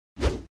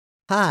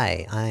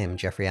Hi, I'm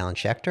Jeffrey Allen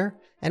Schechter,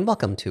 and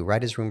welcome to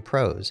Writers' Room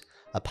Prose,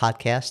 a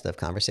podcast of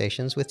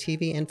conversations with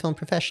TV and film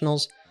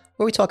professionals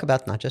where we talk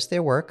about not just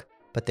their work,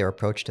 but their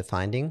approach to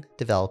finding,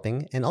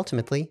 developing, and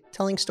ultimately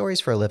telling stories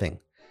for a living.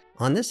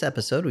 On this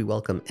episode, we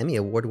welcome Emmy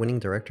Award-winning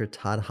director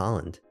Todd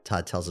Holland.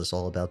 Todd tells us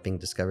all about being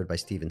discovered by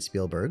Steven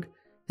Spielberg,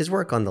 his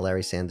work on The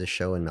Larry Sanders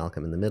Show and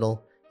Malcolm in the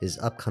Middle, his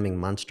upcoming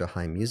Monster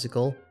High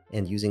musical,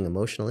 and using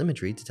emotional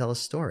imagery to tell a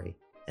story.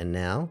 And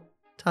now,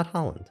 Todd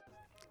Holland.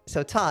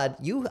 So Todd,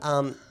 you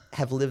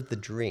have lived the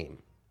dream.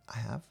 I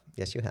have?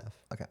 Yes, you have.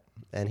 Okay.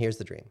 And here's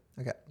the dream.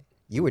 Okay.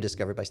 You were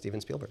discovered by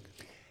Steven Spielberg.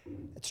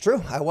 It's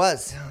true. I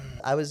was.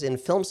 I was in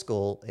film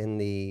school in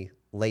the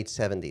late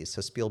 70s.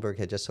 So Spielberg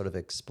had just sort of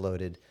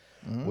exploded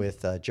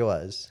with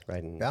Jaws,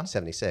 right, in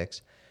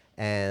 76.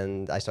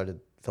 And I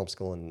started film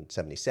school in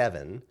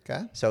 77.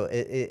 Okay. So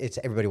it's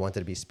everybody wanted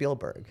to be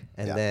Spielberg.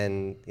 And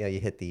then you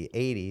hit the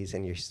 80s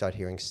and you start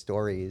hearing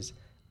stories,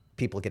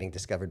 people getting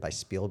discovered by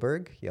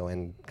Spielberg,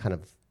 and kind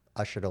of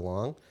ushered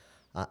along.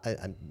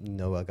 I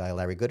know a guy,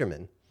 Larry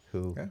Gooderman,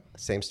 who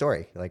same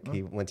story. Like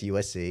he went to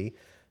USC.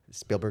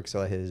 Spielberg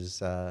saw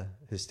his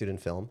student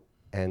film,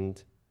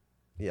 and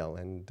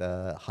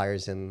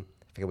hires him.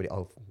 I forget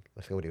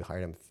what he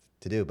hired him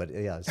to do, but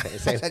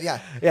same, something.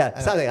 I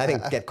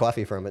didn't get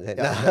coffee from it.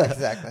 No,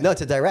 exactly. No,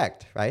 to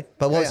direct, right?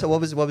 But so what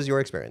was your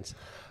experience?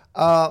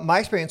 My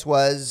experience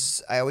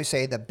was, I always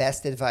say the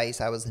best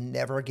advice I was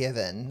never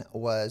given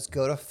was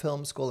go to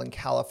film school in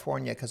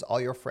California because all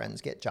your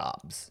friends get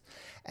jobs.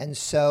 And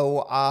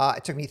so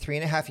it took me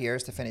 3.5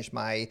 years to finish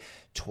my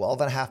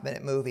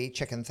 12.5-minute movie,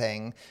 Chicken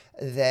Thing,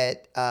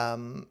 that,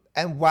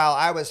 and while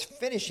I was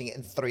finishing it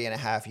in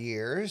 3.5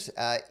 years,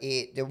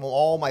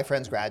 all my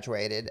friends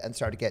graduated and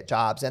started to get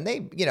jobs. And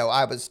they,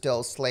 I was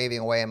still slaving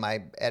away in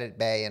my edit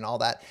bay and all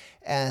that.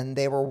 And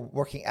they were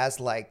working as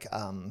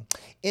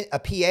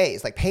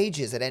PAs, like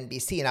pages at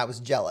NBC, and I was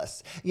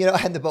jealous,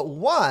 but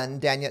one,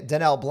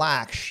 Danelle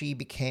Black, she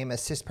became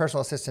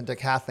personal assistant to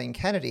Kathleen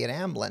Kennedy at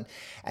Amblin,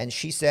 and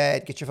she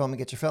said, get your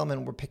film,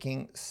 and we're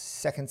picking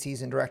second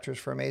season directors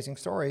for Amazing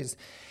Stories.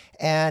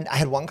 And I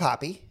had one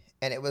copy,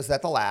 and it was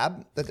at the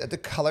lab. The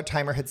color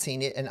timer had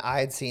seen it, and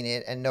I had seen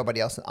it, and nobody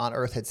else on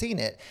Earth had seen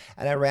it.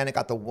 And I ran and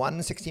got the one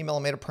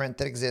 16mm print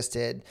that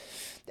existed,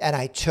 and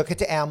I took it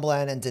to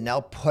Amblin, and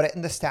Danelle put it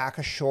in the stack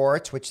of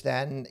shorts, which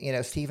then,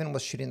 Steven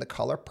was shooting the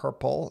color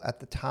purple at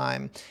the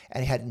time,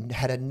 and he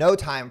had no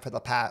time for the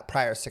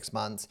prior 6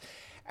 months.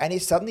 And he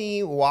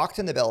suddenly walked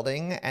in the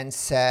building and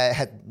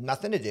had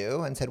nothing to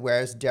do, and said,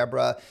 where's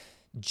Deborah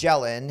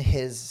Jellin,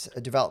 his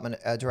development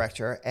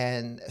director?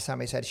 And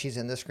somebody said, she's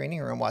in the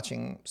screening room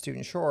watching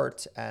student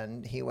shorts.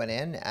 And he went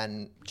in,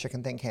 and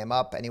Chicken Thing came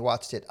up, and he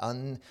watched it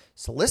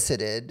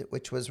unsolicited,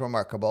 which was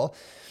remarkable,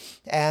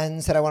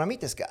 and said, I want to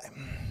meet this guy.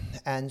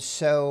 And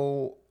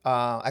so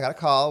I got a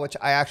call, which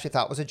I actually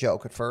thought was a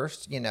joke at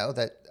first,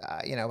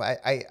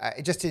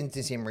 it just didn't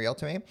seem real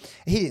to me.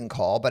 He didn't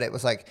call, but it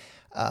was like,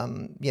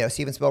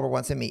 Steven Spielberg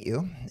wants to meet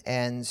you.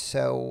 And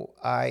so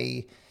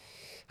I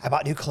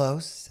bought new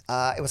clothes.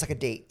 It was like a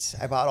date.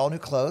 I bought all new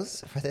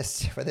clothes for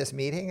this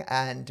meeting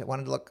and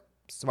wanted to look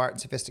smart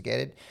and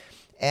sophisticated.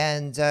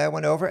 And I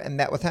went over and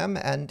met with him,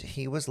 and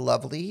he was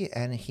lovely.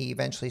 And he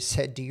eventually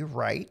said, do you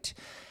write?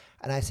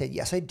 And I said,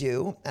 yes, I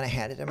do. And I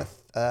handed him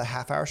a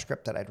half-hour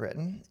script that I'd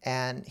written.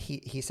 And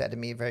he said to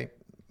me very,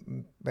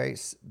 very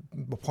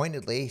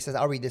pointedly, he says,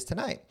 I'll read this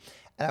tonight.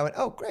 And I went,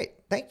 oh, great.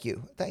 Thank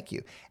you.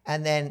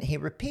 And then he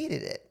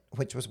repeated it,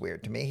 which was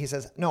weird to me. He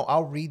says, no,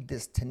 I'll read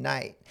this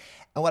tonight.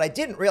 And what I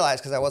didn't realize,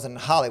 because I wasn't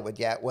in Hollywood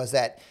yet, was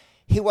that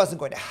he wasn't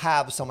going to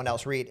have someone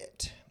else read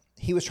it.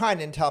 He was trying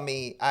to tell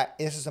me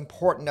this is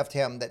important enough to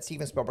him that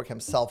Steven Spielberg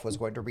himself was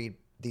going to read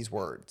these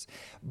words.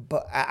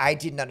 But I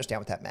didn't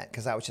understand what that meant,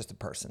 because I was just a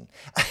person.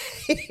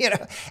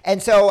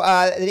 And so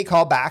then he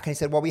called back and he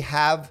said, well,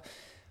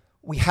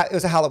 it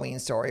was a Halloween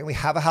story. We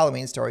have a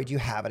Halloween story. Do you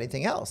have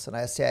anything else? And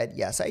I said,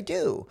 yes, I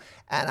do.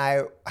 And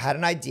I had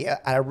an idea,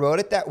 and I wrote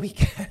it that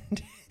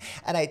weekend.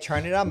 And I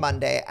turned it on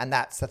Monday, and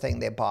that's the thing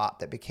they bought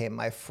that became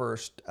my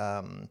first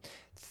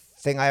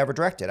thing I ever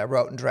directed. I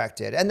wrote and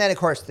directed. And then, of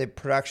course, the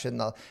production,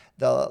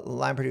 the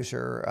line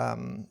producer,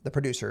 the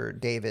producer,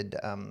 David,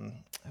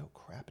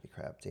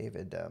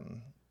 David,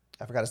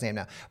 I forgot his name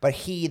now. But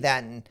he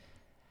then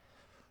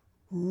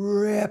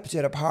ripped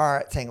it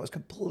apart, saying it was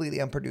completely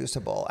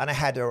unproducible, and I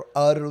had to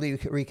utterly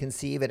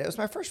reconceive it. It was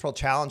my first real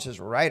challenge as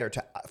a writer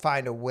to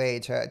find a way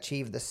to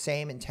achieve the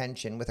same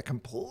intention with a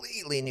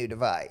completely new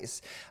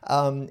device.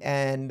 But I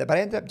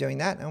ended up doing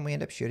that, and we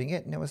ended up shooting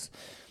it, and it was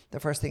the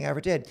first thing I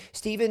ever did.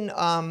 Steven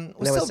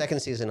was a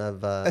second season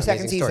of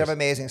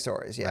Amazing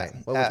Stories. Yeah.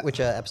 Right. Which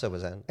episode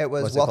was that? It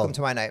was Welcome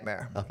to My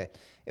Nightmare. Okay.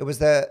 It was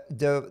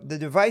the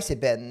device had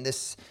been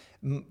this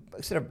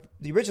sort of,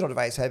 the original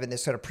device had been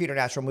this sort of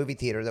preternatural movie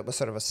theater that was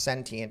sort of a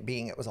sentient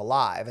being. It was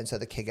alive. And so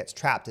the kid gets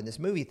trapped in this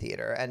movie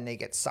theater and they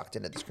get sucked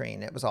into the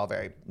screen. It was all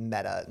very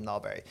meta and all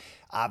very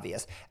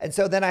obvious. And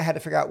so then I had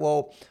to figure out,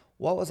 well,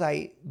 what was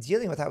I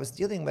dealing with? I was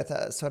dealing with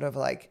a sort of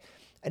like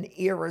an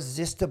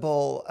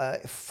irresistible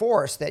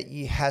force that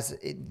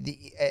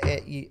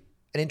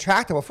an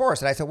intractable force.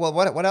 And I said, well,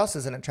 what else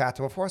is an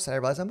intractable force? And I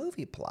realized a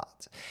movie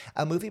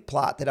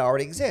plot that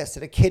already exists.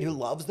 And a kid who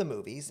loves the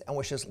movies and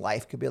wishes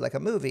life could be like a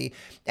movie.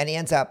 And he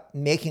ends up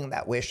making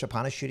that wish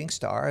upon a shooting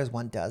star, as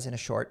one does in a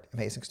short,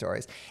 Amazing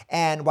Stories.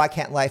 And why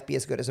can't life be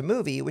as good as a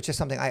movie? Which is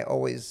something I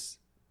always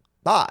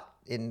thought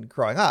in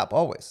growing up,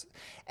 always.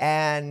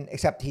 And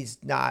except he's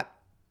not,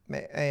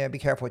 be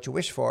careful what you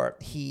wish for.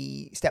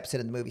 He steps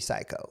into the movie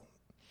Psycho.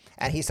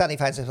 And he suddenly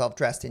finds himself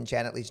dressed in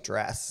Janet Leigh's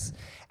dress.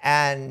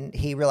 And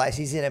he realizes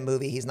he's in a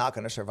movie he's not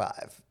going to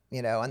survive,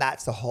 and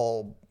that's the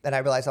whole, and I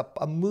realized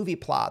a movie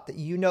plot that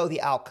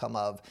the outcome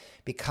of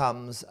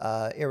becomes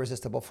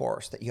irresistible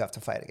force that you have to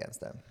fight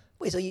against them.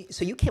 Wait,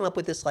 so you came up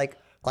with this like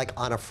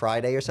on a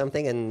Friday or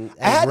something and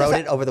wrote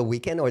it over the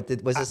weekend, or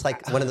was this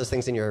like one of those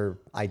things in your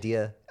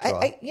idea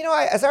draw?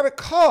 As I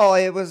recall,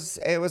 it was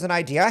an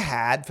idea I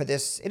had for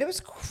this, and it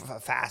was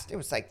fast. It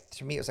was like,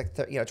 to me, it was like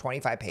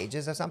 25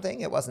 pages or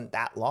something. It wasn't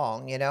that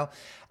long, and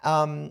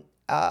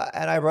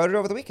I wrote it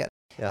over the weekend.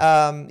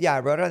 Yeah. I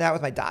wrote it on that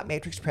with my dot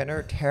matrix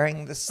printer,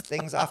 tearing the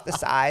things off the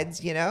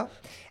sides.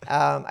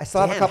 I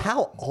still have a couple.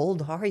 How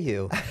old are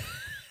you?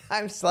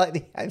 I'm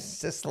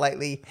just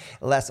slightly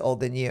less old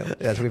than you.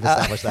 Yes, we've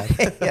established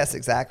that. Yes,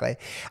 exactly.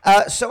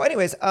 So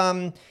anyways,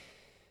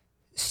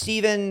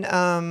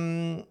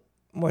 Steven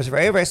was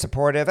very, very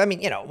supportive. I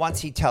mean,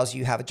 once he tells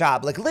you have a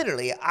job, like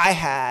literally I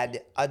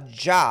had a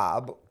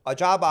job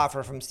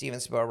offer from Steven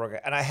Spielberg,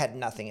 and I had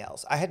nothing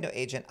else. I had no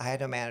agent. I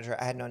had no manager.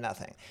 I had no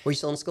nothing. Were you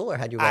still in school, or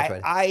had you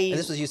graduated? And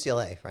this was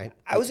UCLA, right?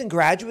 I was in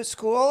graduate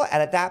school,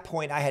 and at that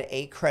point I had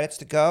 8 credits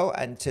to go.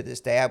 And to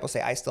this day, I will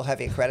say I still have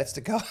 8 credits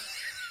to go.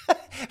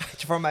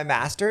 For my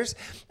master's.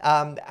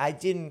 I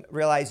didn't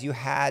realize you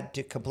had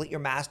to complete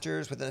your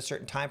master's within a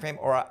certain time frame,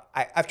 or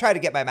I've tried to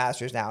get my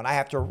master's now, and I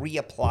have to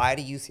reapply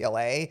to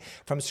UCLA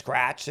from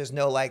scratch. There's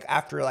no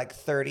after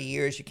 30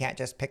 years, you can't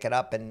just pick it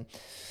up and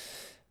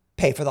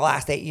pay for the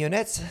last 8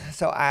 units.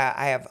 So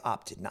I have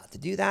opted not to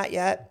do that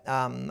yet.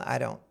 I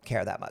don't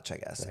care that much, I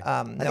guess.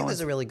 I think there's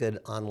a really good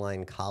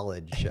online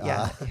college.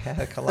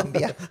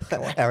 Columbia.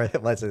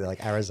 What's it,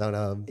 like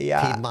Arizona,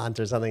 Piedmont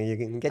or something? You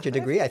can get your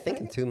degree, I think,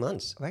 in 2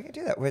 months. I can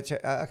do that. Which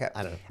okay.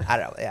 I don't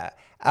know. Yeah.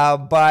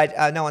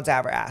 But no one's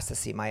ever asked to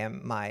see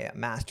my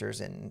master's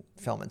in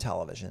film and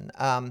television.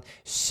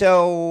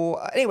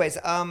 So anyways,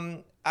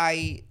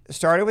 I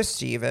started with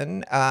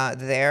Steven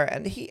there,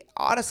 and he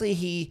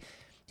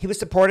was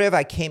supportive.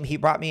 He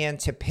brought me in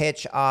to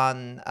pitch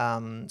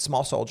on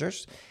Small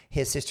Soldiers.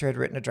 His sister had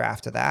written a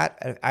draft of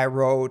that. I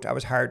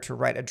was hired to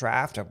write a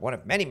draft of one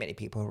of many, many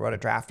people who wrote a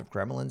draft of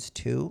Gremlins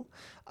 2.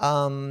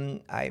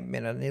 I'm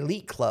in an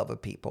elite club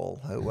of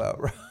people who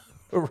wrote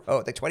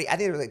I think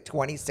there were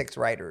 26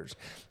 writers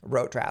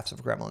wrote drafts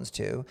of Gremlins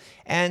 2.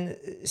 And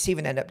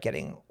Steven ended up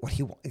getting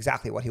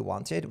exactly what he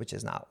wanted, which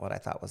is not what I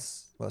thought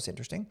was most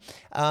interesting.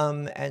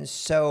 And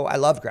so I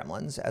loved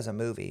Gremlins as a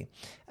movie.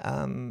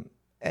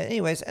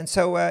 Anyways, and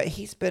so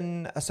he's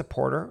been a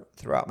supporter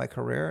throughout my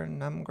career,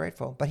 and I'm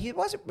grateful. But he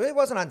really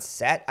wasn't on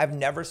set. I've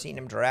never seen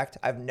him direct.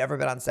 I've never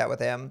been on set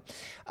with him.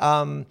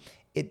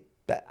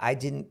 I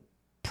didn't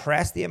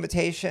press the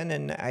invitation,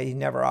 and I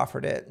never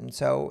offered it. And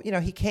so,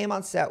 he came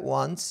on set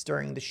once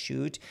during the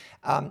shoot,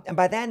 and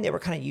by then they were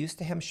kind of used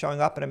to him showing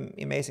up in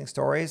Amazing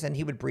Stories, and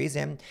he would breeze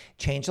in,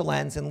 change the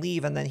lens, and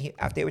leave, and then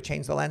they would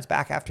change the lens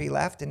back after he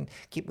left and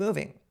keep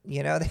moving.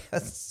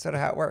 That's sort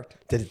of how it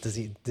worked. Does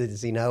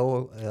he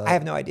know? I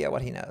have no idea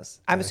what he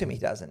knows. I'm assuming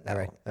he doesn't. All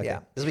right. Okay.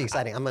 Yeah. This will be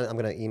exciting. I'm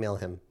gonna email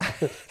him.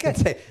 Good.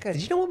 Say, Good.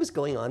 Did you know what was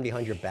going on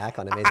behind your back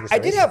on Amazing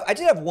Stories? I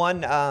did have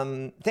one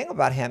thing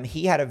about him.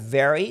 He had a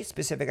very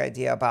specific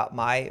idea about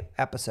my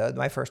episode,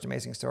 my first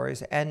Amazing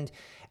Stories, and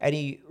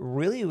he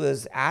really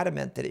was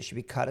adamant that it should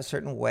be cut a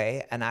certain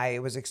way. And I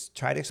was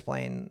trying to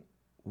explain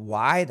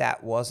why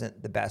that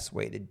wasn't the best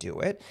way to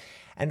do it.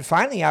 And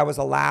finally, I was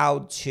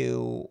allowed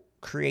to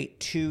create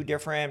 2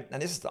 different,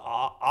 and this is the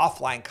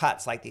offline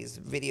cuts, like these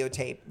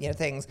videotape,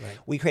 things. Right.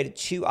 We created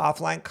 2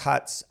 offline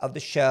cuts of the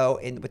show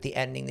with the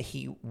ending that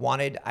he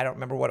wanted. I don't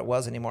remember what it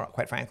was anymore,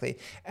 quite frankly.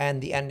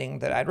 And the ending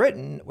that I'd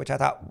written, which I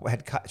thought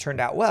had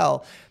turned out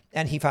well.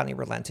 And he finally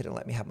relented and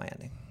let me have my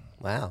ending.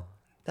 Wow.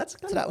 That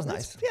was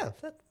nice. Yeah.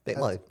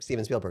 Well,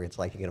 Steven Spielberg, it's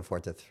like he can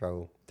afford to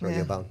throw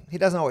you a bone. He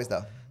doesn't always,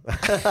 though.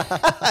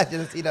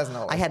 He doesn't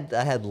always.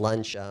 I had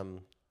lunch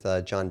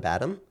with John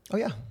Badham. Oh,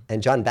 yeah.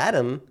 And John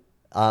Badham,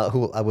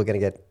 who we're going to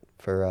get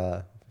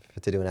to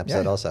do an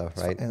episode also,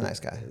 right? A nice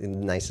guy.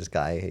 Nicest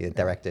guy. He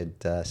directed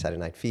Saturday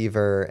Night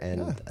Fever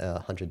and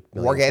 100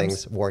 Million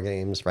Things. War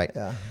Games, right?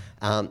 Yeah.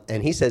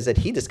 And he says that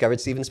he discovered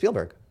Steven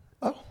Spielberg.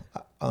 Oh.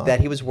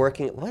 That he was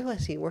working. What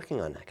was he working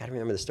on? I got to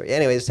remember the story.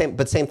 Anyway, same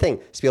thing.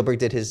 Spielberg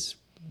did his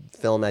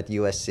film at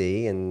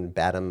USC, and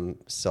Badham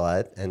saw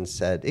it and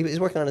said he was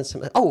working on it.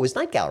 It was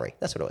Night Gallery.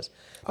 That's what it was.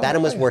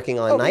 Badham was working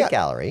on Night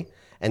Gallery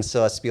and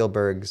saw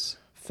Spielberg's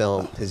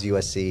film, his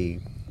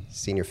USC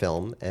seen your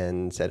film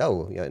and said,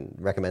 and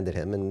recommended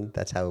him, and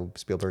that's how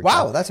Spielberg.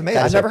 Wow, that's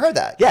amazing. I've never heard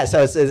that. Yeah,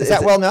 so is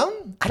that well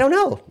known? I don't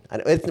know.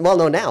 It's well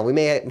known now. We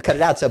may cut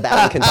it out so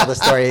bad we can tell the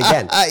story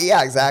again.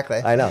 Yeah,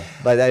 exactly. I know,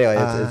 but anyway,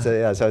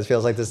 so it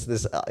feels like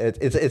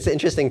it's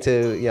interesting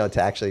to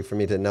actually for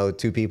me to know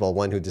two people,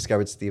 one who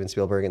discovered Steven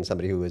Spielberg and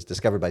somebody who was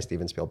discovered by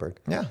Steven Spielberg.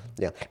 Yeah,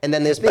 and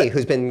then there's me,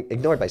 who's been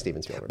ignored by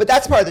Steven Spielberg. But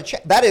that's part of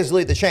that is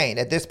really the chain.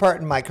 At this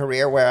part in my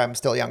career, where I'm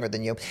still younger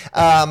than you,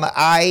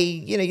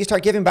 you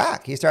start giving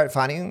back. You start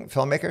finding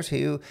filmmakers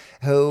who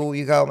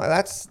you go,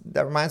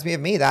 that reminds me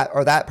of me,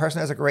 that person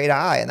has a great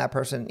eye, and that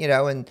person,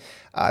 and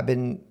I've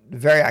been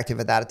very active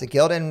at that at the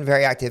Guild, and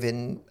very active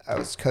I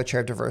was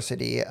co-chair of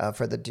diversity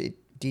for the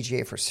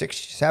DGA for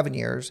 6-7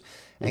 years,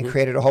 and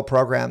created a whole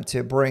program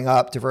to bring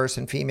up diverse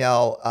and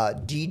female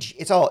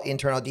it's all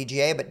internal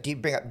DGA, but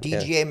bring up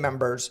DGA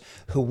members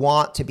who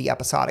want to be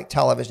episodic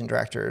television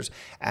directors.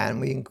 And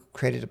we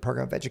created a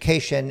program of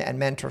education and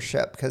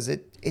mentorship, because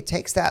it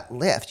takes that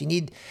lift. You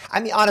need,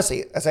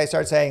 honestly, as I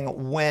started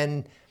saying,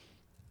 when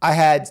I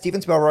had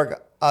Steven Spielberg's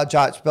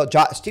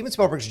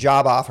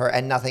job offer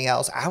and nothing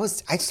else,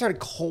 I started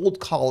cold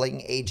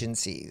calling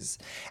agencies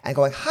and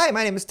going, "Hi,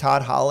 my name is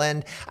Todd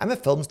Holland. I'm a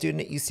film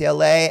student at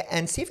UCLA,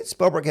 and Steven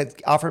Spielberg has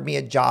offered me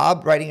a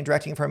job writing and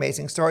directing for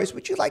Amazing Stories.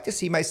 Would you like to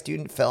see my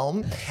student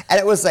film?" And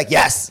it was like,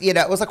 yes.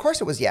 Of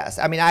course it was yes.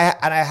 I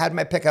had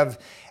my pick of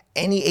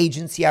any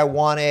agency I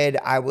wanted.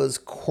 I was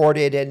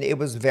courted, and it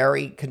was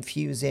very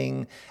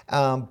confusing.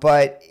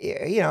 But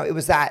it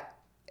was that.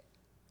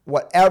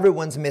 What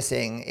everyone's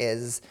missing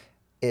is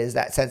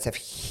that sense of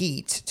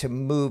heat to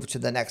move to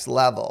the next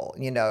level.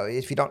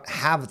 If you don't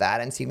have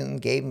that, and Steven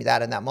gave me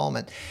that in that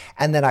moment.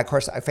 And then, of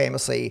course, I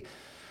famously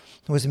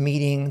was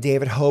meeting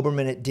David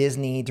Hoberman at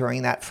Disney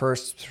during that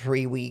first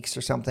 3 weeks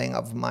or something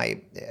of my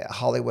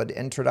Hollywood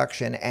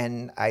introduction.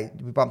 And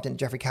we bumped into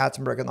Jeffrey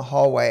Katzenberg in the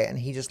hallway, and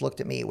he just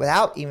looked at me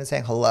without even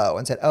saying hello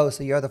and said, "Oh,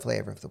 so you're the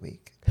flavor of the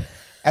week,"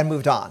 and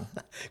moved on.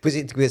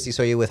 Because he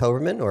saw you with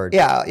Hoberman, or?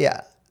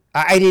 Yeah.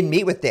 I didn't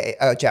meet with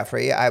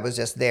Jeffrey. I was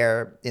just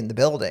there in the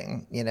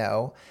building,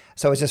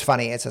 So it's just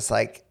funny. It's just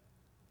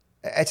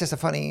a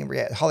funny,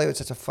 Hollywood's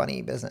such a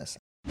funny business.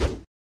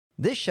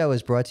 This show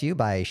is brought to you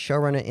by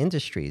Showrunner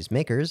Industries,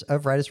 makers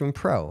of Writers Room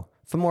Pro.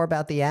 For more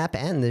about the app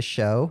and this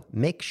show,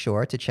 make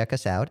sure to check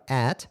us out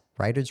at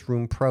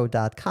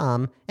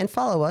writersroompro.com and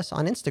follow us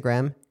on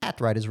Instagram at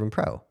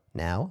writersroompro.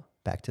 Now,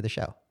 back to the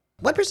show.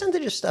 What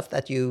percentage of stuff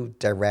that you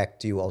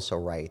direct do you also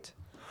write?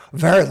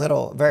 Very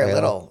little.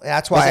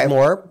 That's why. Was it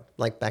more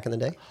like back in the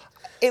day?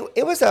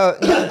 It was no.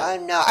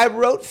 I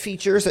wrote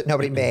features that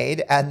nobody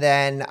made, and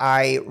then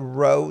I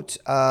rewrote,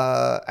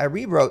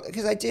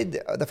 because I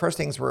did the first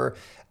things were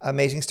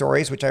Amazing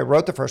Stories, which I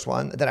wrote the first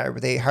one. Then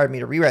they hired me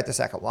to rewrite the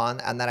second one,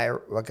 and then I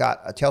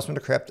got a Tales from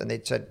the Crypt, and they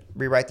said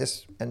rewrite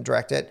this and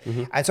direct it.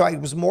 And so I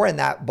was more in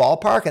that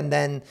ballpark, and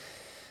then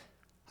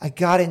I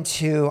got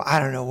into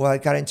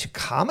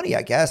comedy,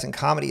 I guess, and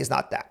comedy is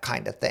not that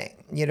kind of thing.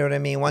 You know what I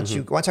mean? Once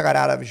I got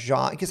out of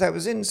genre, because I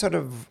was in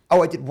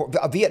I did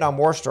a Vietnam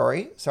War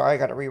story, so I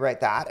got to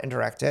rewrite that and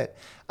direct it,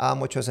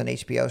 which was an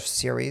HBO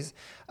series.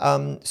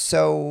 And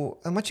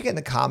once you get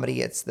into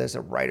comedy, there's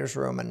a writer's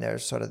room, and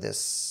there's sort of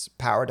this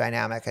power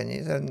dynamic,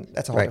 and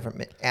that's a whole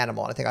different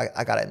animal. And I think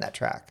I got it in that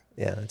track.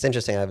 Yeah, it's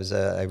interesting. I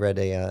read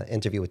a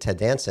interview with Ted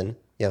Danson,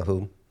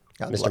 who.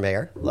 Mr.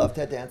 Mayor. Love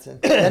Ted Danson.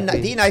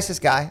 The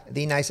nicest guy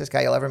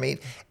you'll ever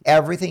meet.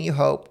 Everything you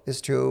hope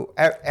is true.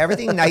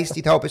 Everything nice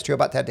you hope is true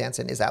about Ted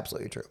Danson is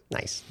absolutely true.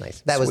 Nice.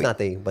 That was not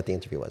what the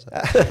interview was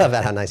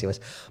about how nice he was.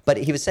 But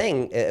he was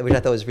saying, which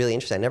I thought was really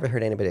interesting, I never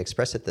heard anybody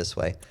express it this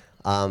way,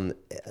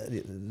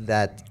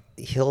 that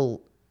he'll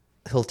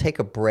take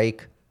a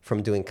break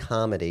from doing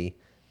comedy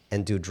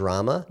and do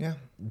drama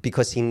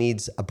because he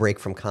needs a break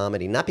from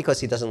comedy. Not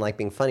because he doesn't like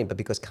being funny, but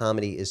because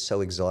comedy is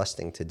so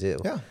exhausting to do.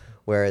 Yeah.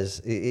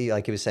 Whereas,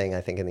 like he was saying,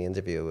 I think in the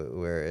interview,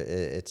 where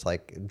it's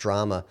like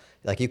drama,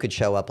 like you could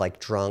show up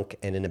like drunk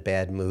and in a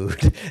bad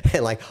mood,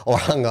 and or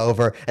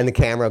hungover, and the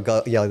camera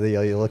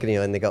you're looking at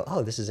you, and they go,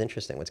 "Oh, this is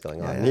interesting. What's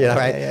going on?"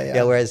 Right?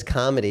 Yeah. Whereas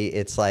comedy,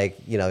 it's like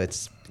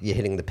it's you're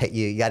hitting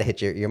you got to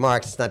hit your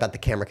marks. It's not about the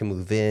camera can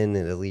move in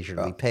at a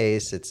leisurely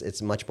pace.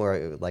 It's much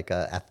more like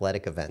an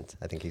athletic event,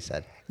 I think he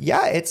said.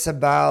 Yeah, it's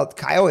about.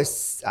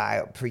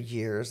 For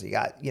years,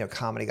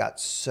 comedy got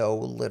so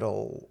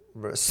little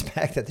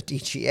respect at the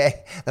DGA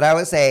that I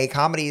would say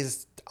comedy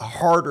is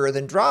harder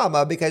than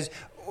drama, because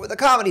the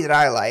comedy that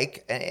I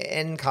like,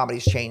 and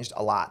comedy's changed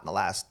a lot in the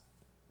last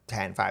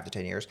 5 to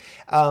 10 years.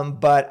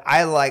 But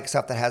I like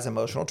stuff that has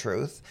emotional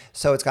truth.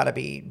 So it's got to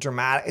be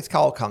dramatic. It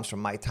all comes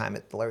from my time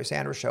at the Larry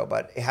Sanders Show,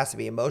 but it has to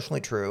be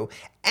emotionally true,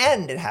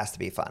 and it has to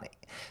be funny.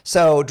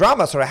 So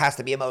drama sort of has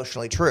to be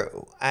emotionally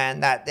true,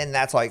 and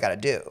that's all you got to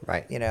do.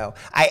 Right.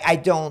 I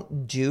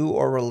don't do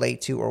or relate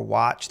to or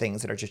watch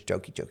things that are just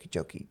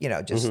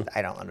jokey.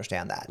 I don't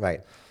understand that. Right.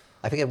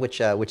 I forget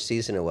which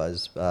season it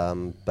was,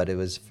 but it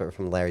was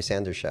from Larry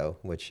Sanders Show,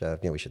 which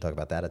we should talk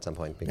about that at some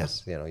point,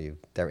 because you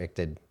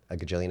directed a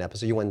gajillion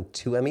episodes. You won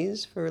 2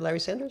 Emmys for Larry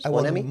Sanders? I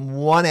One won Emmy?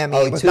 1 Emmy.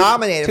 Oh, was two,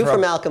 nominated two for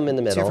Malcolm in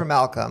the Middle. 2 for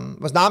Malcolm.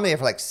 Was nominated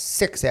for like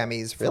 6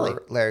 Emmys for Really?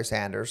 Larry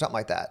Sanders, something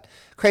like that.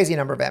 Crazy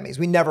number of Emmys.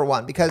 We never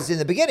won because in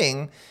the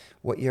beginning,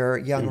 what your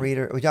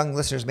young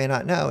listeners may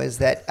not know is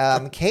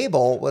that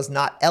cable was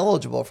not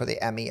eligible for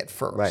the Emmy at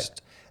first.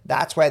 Right.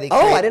 That's why they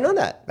I didn't know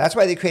that. That's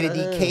why they created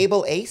the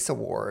Cable Ace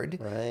Award.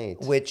 Right.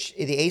 Which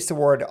the Ace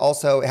Award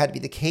also, it had to be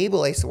the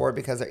Cable Ace Award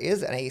because there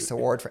is an Ace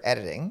Award for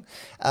editing.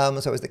 So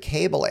it was the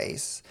Cable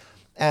Ace.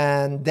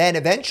 And then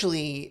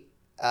eventually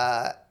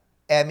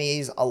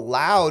Emmys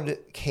allowed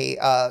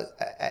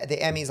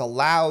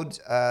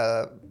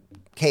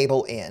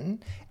cable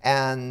in.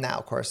 And now,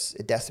 of course,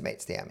 it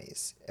decimates the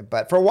Emmys.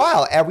 But for a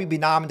while, we'd be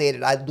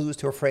nominated. We'd lose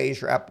to a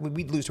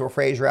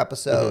Frasier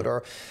episode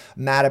or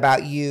Mad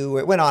About You.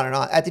 It went on and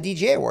on. At the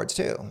DGA Awards,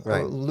 too.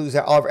 Right. Lose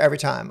every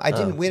time. I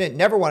didn't win it.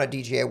 Never won a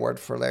DGA Award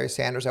for Larry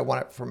Sanders. I won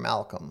it for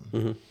Malcolm.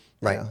 Mm-hmm.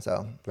 Right. You know,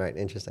 so. Right.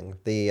 Interesting.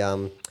 I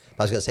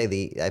was going to say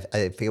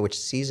I forget which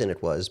season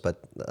it was,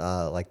 but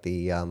I don't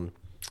know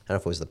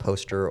if it was the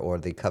poster or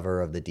the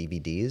cover of the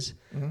DVDs.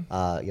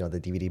 Mm-hmm.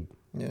 The DVD.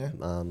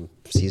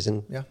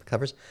 Season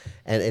covers,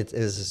 and it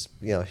is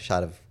this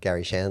shot of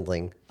Gary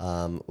Shandling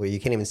where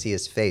you can't even see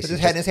his face. With his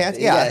head in his hands?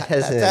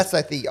 That's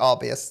like the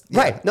obvious.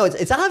 Right. No,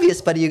 it's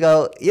obvious, but you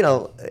go,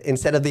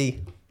 instead of the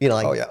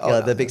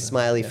the big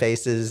smiley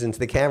faces into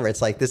the camera, it's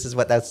like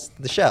that's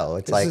the show.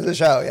 This is the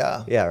show,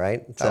 yeah. Yeah,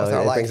 right. So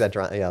it brings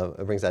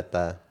that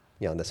the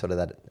sort of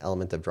that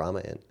element of drama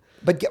in.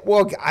 But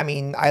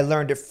I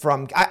learned it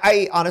from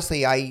I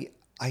honestly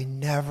I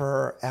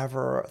never,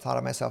 ever thought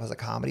of myself as a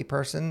comedy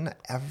person,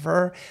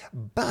 ever.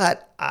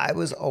 But I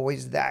was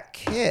always that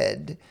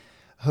kid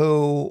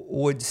who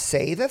would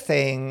say the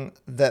thing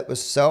that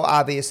was so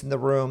obvious in the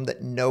room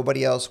that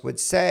nobody else would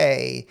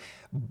say,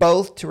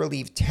 both to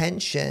relieve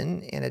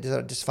tension in a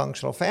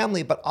dysfunctional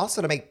family, but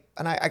also to make,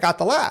 and I got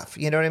the laugh,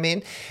 you know what I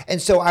mean?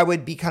 And so I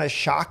would be kind of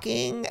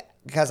shocking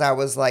because I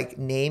was like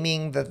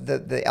naming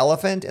the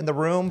elephant in the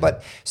room.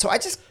 But so I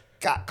just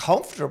got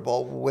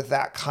comfortable with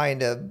that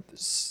kind of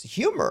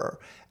humor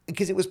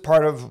because it was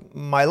part of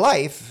my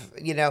life,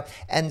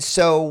 And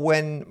so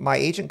when my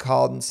agent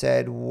called and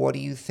said, "What do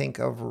you think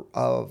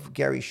of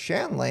Gary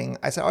Shandling?"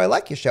 I said, "Oh, I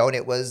like your show." And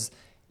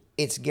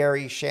it's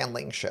Gary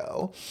Shandling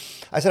show.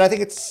 I said, "I think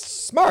it's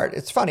smart.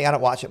 It's funny. I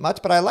don't watch it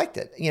much, but I liked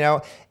it,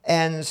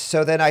 And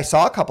so then I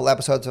saw a couple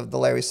episodes of the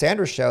Larry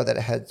Sanders Show that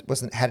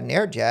hadn't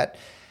aired yet.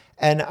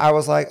 And I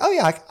was like, "Oh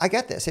yeah, I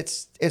get this.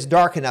 It's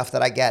dark enough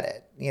that I get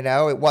it."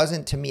 It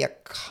wasn't to me a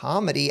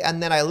comedy.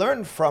 And then I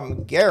learned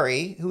from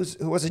Gary, who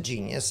was a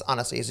genius.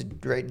 Honestly, he's a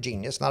great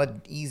genius, not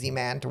an easy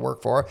man to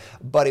work for,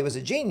 but he was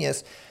a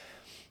genius.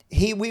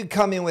 We'd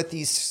come in with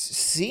these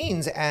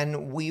scenes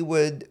and we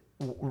would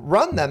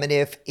run them. And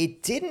if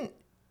it didn't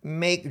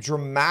make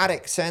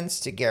dramatic sense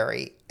to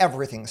Gary,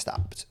 everything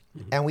stopped.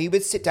 Mm-hmm. And we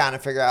would sit down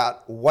and figure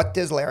out, what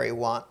does Larry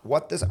want?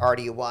 What does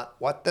Artie want?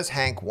 What does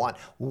Hank want?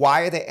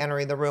 Why are they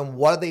entering the room?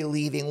 What are they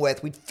leaving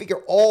with? We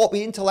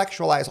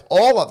intellectualize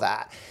all of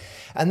that.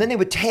 And then they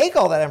would take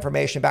all that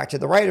information back to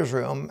the writer's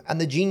room.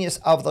 And the genius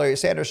of the Larry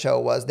Sanders Show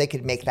was they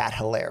could make that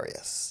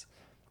hilarious.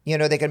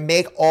 They could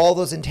make all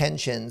those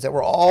intentions that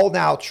were all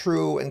now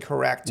true and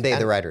correct.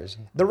 The writers.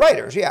 The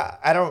writers, yeah.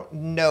 I don't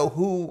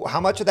know how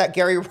much of that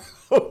Gary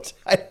wrote.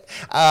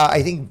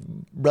 I think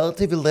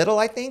relatively little,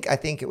 I think. I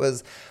think it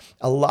was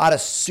a lot of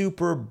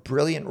super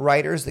brilliant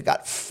writers that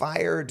got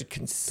fired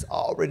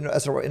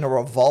in a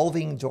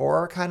revolving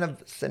door kind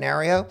of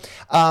scenario.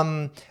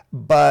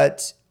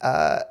 But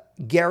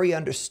Gary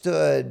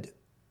understood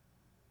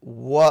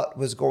what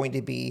was going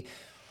to be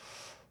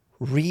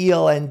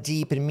real and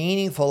deep and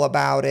meaningful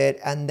about it,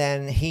 and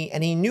then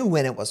he knew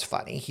when it was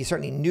funny. He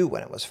certainly knew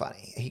when it was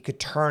funny. He could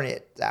turn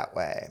it that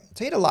way.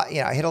 So he had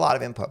a lot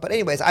of input. But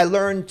anyways, I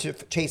learned to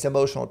chase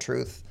emotional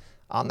truth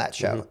on that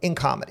show in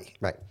comedy.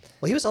 Right.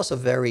 Well, he was also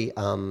very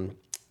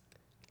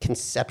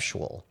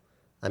conceptual.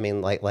 I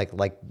mean, like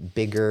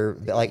bigger,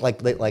 like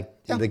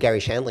the Gary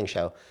Shandling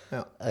Show.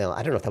 Yeah.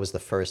 I don't know if that was the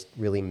first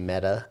really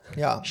meta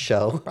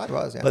show. Probably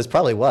was, yeah. But it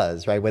probably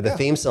was, right? Where the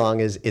theme song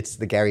is, it's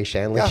the Gary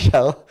Shandling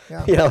Show.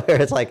 Yeah.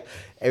 Where it's like,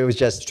 it was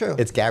just, true.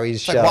 It's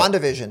Gary's show. Like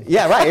WandaVision.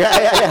 Yeah, right.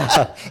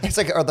 Yeah. It's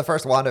like the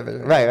first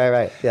WandaVision.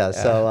 Right. Yeah.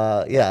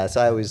 So,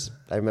 so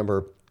I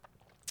remember,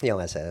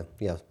 as a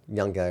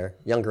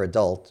younger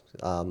adult,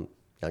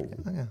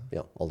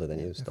 older than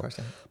you still.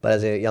 But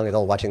as a young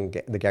adult watching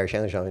the Gary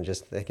Shandling Show and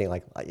just thinking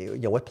like,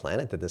 what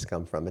planet did this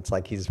come from? It's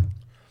like he's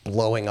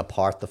blowing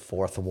apart the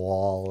fourth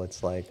wall.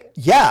 It's like...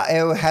 Yeah,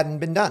 it hadn't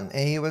been done.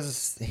 And he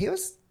was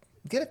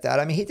good at that.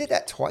 I mean, he did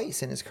that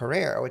twice in his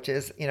career, which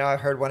is, I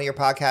heard one of your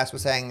podcasts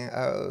was saying, it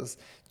was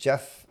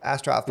Jeff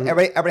Astroff. Mm-hmm.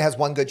 Everybody has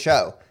one good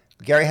show.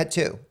 Gary had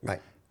 2.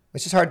 Right.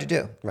 Which is hard to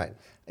do. Right.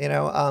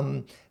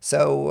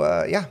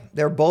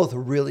 They're both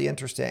really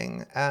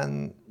interesting.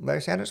 And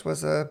Larry Sanders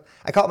was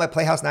I call it my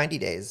Playhouse 90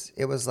 days.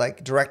 It was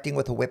like directing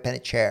with a whip and a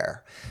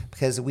chair,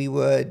 because we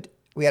had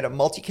a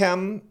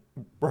multicam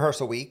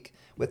rehearsal week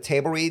with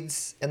table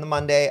reads in the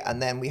Monday,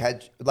 and then we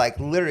had like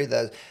literally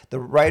the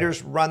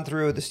writers run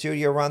through, the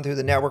studio run through,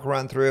 the network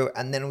run through,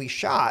 and then we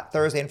shot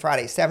Thursday and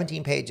Friday,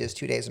 17 pages,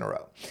 2 days in a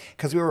row,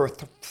 because we were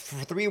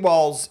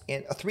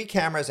three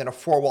cameras in a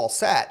 4-wall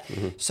set.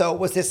 So it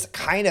was this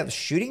kind of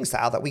shooting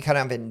style that we kind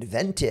of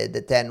invented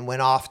that then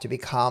went off to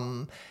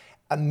become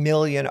a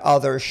million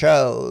other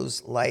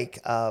shows. Like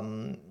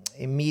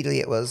immediately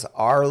it was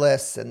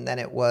Arliss, and then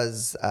it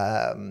was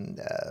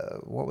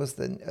what was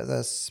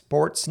the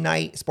sports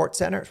night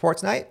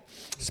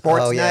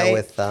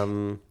with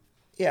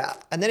yeah,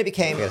 and then it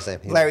became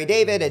Larry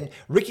David, and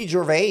Ricky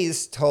Gervais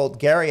told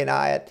Gary and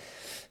I at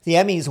the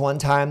Emmys one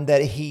time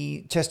that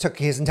he just took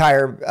his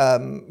entire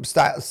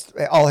style,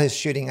 all his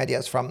shooting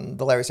ideas from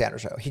the Larry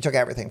Sanders Show. He took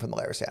everything from the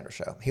Larry Sanders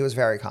Show. He was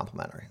very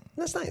complimentary.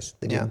 That's nice.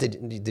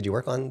 Did you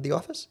work on The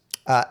Office?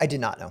 I did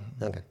not know.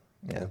 Okay.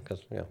 Yeah, because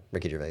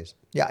Ricky Gervais.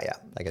 Yeah.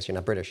 I guess you're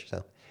not British,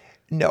 so.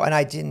 No, and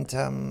I didn't.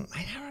 I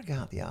never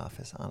got The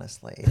Office,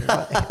 honestly.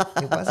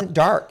 It wasn't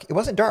dark. It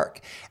wasn't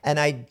dark, and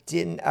I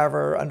didn't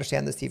ever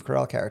understand the Steve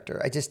Carell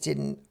character. I just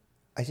didn't.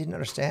 I didn't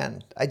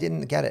understand. I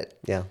didn't get it.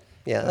 Yeah.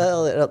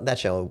 Well, that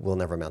show will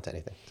never amount to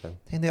anything. So.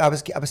 And I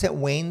was at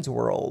Wayne's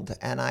World,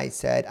 and I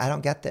said, I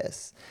don't get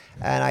this,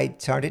 and I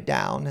turned it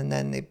down. And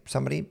then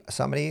somebody,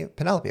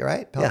 Penelope,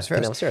 right?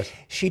 Penelope Spheres.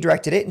 She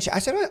directed it, and I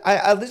said,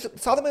 I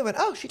saw the movie, and went,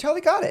 oh, she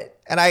totally got it.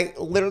 And I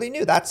literally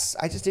knew I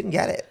just didn't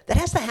get it. That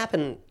has to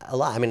happen a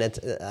lot. I mean,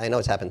 I know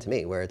it's happened to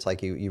me, where it's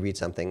like you read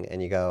something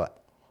and you go,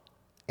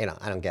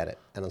 I don't get it.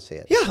 I don't see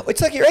it. Yeah, it's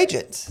like your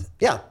agent.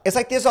 Yeah. It's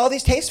like there's all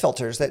these taste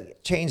filters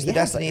that change the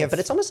destiny of... But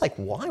it's almost like,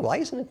 why? Why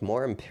isn't it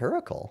more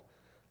empirical?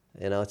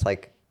 It's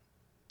like,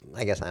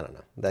 I guess, I don't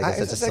know. I guess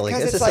it's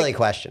a silly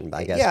question,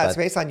 I guess. Yeah, it's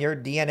based on your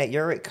DNA,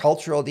 your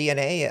cultural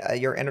DNA,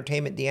 your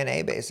entertainment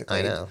DNA, basically.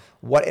 I know.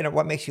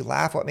 What makes you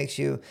laugh? What makes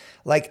you...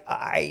 Like,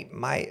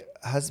 my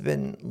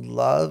husband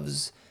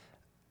loves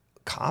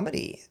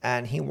comedy,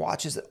 and he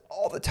watches it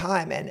all the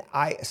time, and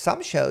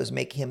some shows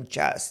make him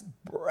just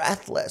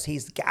breathless.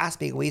 He's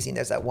gasping, wheezing.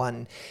 There's that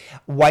one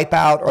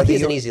Wipeout, or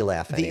he's an easy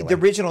laugh anyway. The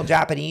original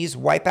Japanese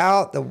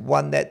Wipeout, the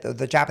one that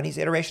the Japanese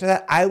iteration of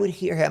that, I would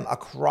hear him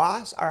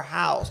across our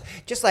house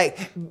just like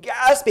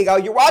gasping, oh,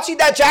 you're watching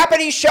that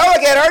Japanese show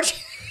again,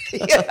 aren't you?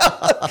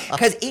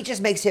 Because it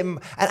just makes him,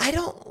 and I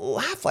don't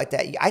laugh like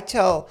that. I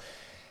tell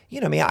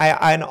me,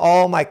 I in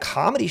all my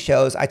comedy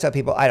shows, I tell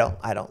people I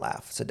don't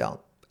laugh, so don't.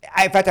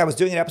 In fact, I was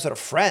doing an episode of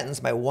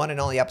Friends, my one and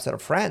only episode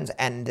of Friends,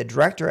 and the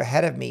director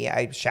ahead of me,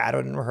 I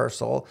shadowed in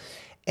rehearsal,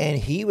 and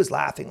he was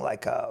laughing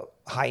like a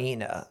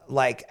hyena,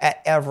 like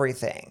at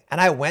everything.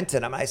 And I went to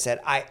him, and I said,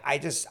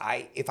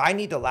 if I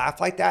need to laugh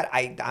like that,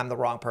 I'm the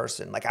wrong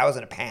person. Like, I was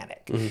in a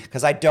panic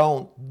because I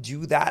don't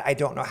do that. I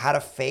don't know how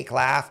to fake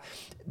laugh.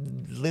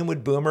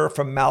 Linwood Boomer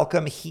from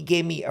Malcolm,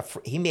 he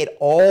made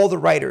all the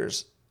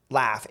writers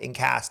laugh in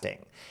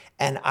casting.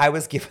 And I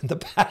was given the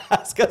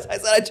pass because I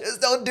said, I just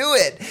don't do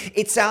it.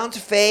 It sounds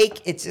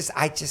fake.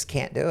 I just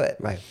can't do it.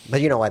 Right. But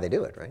you know why they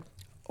do it, right?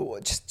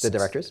 The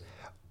directors?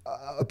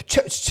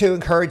 To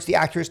encourage the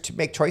actors to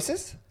make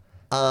choices?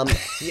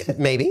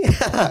 Maybe.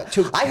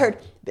 I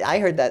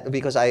heard that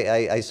because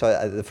I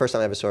saw, the first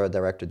time I ever saw a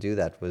director do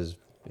that was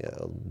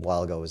a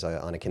while ago. It was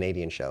on a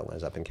Canadian show when I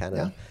was up in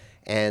Canada.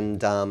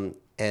 Yeah.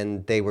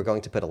 And they were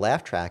going to put a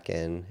laugh track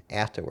in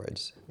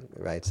afterwards,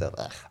 right? So,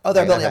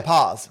 they're building a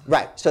pause.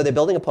 Right. So they're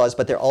building a pause,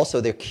 but they're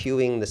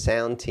cueing the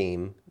sound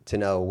team to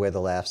know where the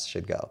laughs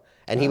should go.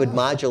 And he would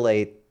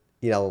modulate,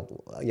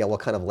 what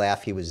kind of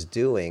laugh he was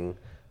doing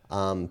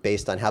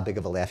based on how big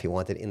of a laugh he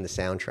wanted in the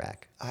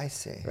soundtrack. I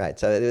see. Right.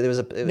 So there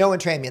was no one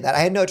trained me in that. I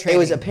had no training. It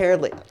was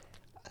apparently,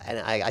 and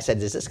I said,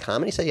 is this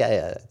comedy? He said,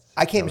 yeah.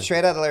 I came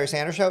straight out of the Larry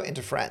Sanders Show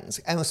into Friends.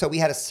 And so we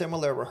had a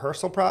similar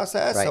rehearsal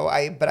process.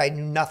 Right. But I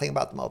knew nothing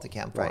about the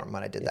multicam form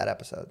when I did that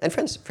episode. And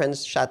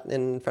Friends shot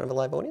in front of a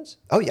live audience?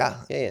 Oh, yeah.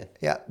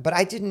 Yeah. But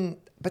I didn't,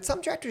 but some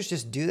directors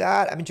just do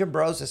that. I mean, Jim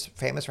Burrows is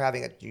famous for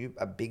having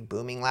a big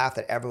booming laugh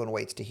that everyone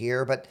waits to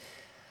hear. But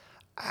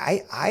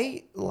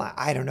I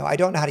don't know. I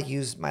don't know how to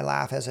use my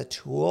laugh as a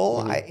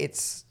tool.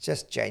 It's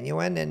just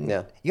genuine, and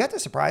you have to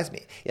surprise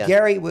me. Yeah.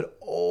 Gary would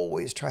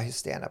always try his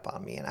stand-up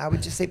on me, and I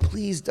would just say,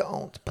 please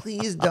don't.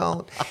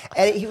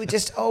 And he would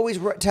just always,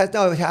 no,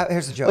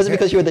 here's the joke. Was it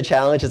because you were the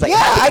challenge? It's like,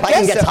 I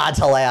can get Todd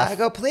to laugh. I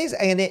go, please.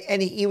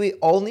 And he would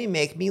only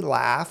make me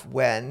laugh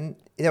when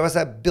there was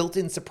a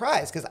built-in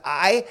surprise, because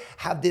I'm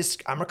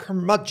a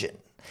curmudgeon.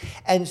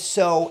 And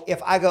so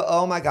if I go,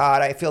 oh my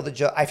God, I feel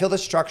the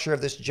structure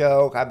of this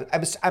joke.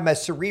 I'm a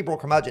cerebral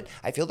curmudgeon.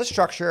 I feel the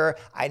structure.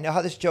 I know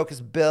how this joke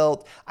is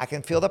built. I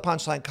can feel the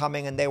punchline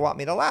coming, and they want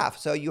me to laugh.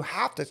 So you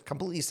have to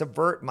completely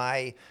subvert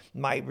my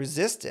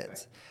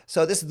resistance.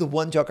 So this is the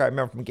one joke I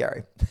remember from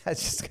Gary.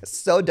 It's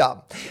just so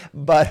dumb.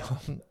 But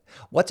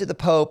what do the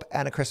Pope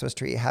and a Christmas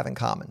tree have in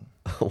common?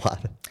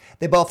 What?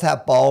 They both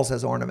have balls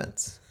as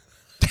ornaments.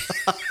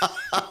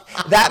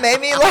 That made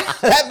me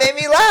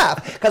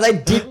laugh because I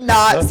did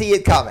not see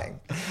it coming.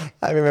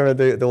 I remember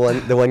the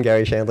one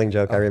Gary Shandling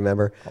joke I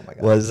remember I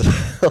think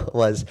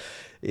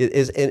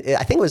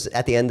it was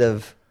at the end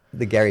of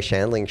the Gary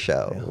Shandling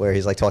show where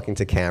he's like talking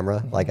to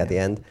camera, like at the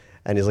end,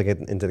 and he's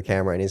looking into the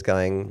camera and he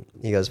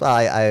goes, well,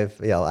 I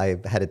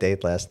had a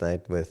date last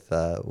night with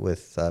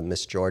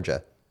Miss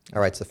Georgia.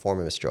 All right, it's the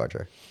former Miss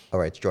Georgia. All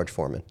right, it's George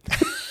Foreman.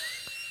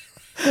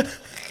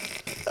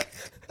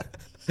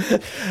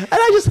 And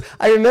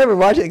I remember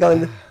watching it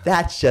going,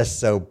 that's just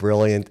so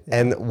brilliant.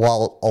 And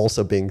while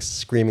also being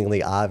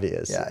screamingly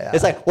obvious. Yeah.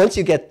 It's like once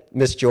you get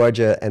Miss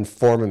Georgia and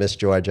former Miss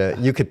Georgia,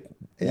 you could,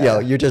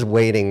 you're just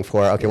waiting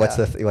for, okay, what's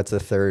the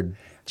third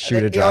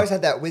shooter drop? He always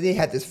had that, when he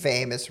had this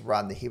famous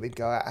run that he would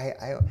go,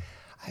 I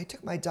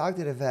took my dog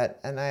to the vet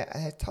and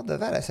I told the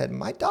vet, I said,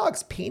 my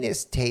dog's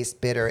penis tastes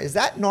bitter. Is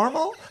that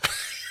normal?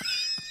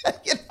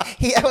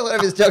 He had one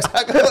of his jokes,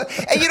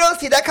 and you don't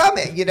see that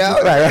coming,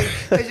 Right.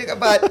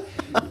 But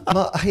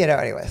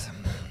anyways,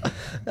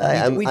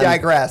 we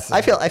digress.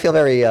 I feel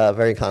very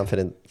very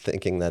confident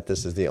thinking that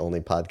this is the only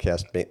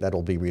podcast that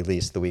will be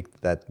released the week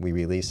that we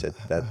release it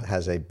that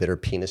has a bitter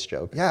penis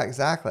joke. Yeah,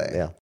 exactly.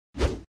 Yeah.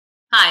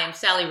 Hi, I'm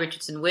Sally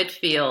Richardson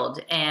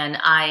Whitfield, and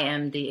I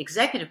am the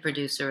executive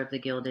producer of The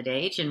Gilded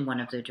Age and one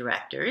of the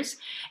directors,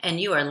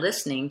 and you are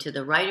listening to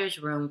the Writers'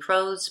 Room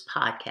Prose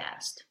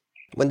podcast.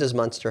 When does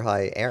Monster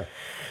High air?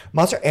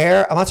 Monster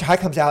High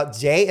comes out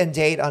day and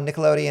date on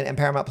Nickelodeon and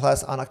Paramount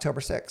Plus on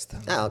October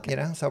 6th. Oh,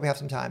 okay. So we have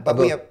some time. But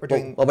we're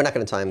doing... Well, we're not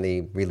going to time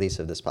the release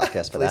of this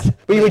podcast for that.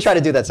 We try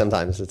to do that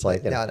sometimes. It's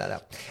like... No.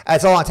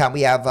 It's a long time.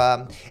 We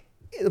have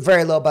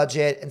very low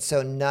budget, and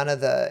so none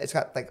of it's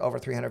got like over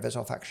 300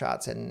 visual effects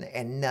shots,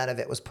 and none of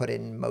it was put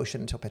in motion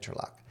until picture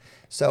lock.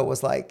 So it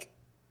was like,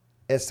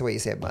 it's the way you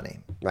save money.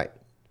 Right.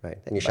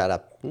 And you shot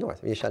up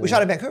north. We shot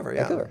in Vancouver,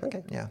 yeah. Vancouver,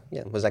 okay. Yeah.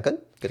 Was that good?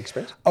 Good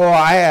experience? Oh,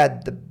 I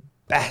had the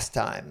best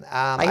time.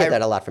 I hear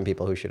that a lot from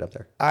people who shoot up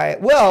there.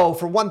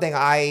 For one thing,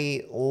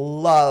 I'm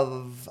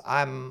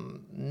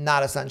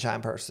not a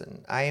sunshine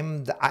person.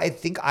 I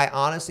think I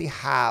honestly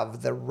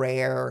have the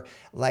rare,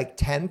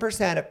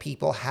 10% of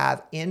people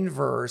have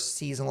inverse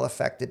seasonal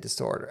affective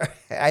disorder.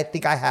 I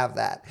think I have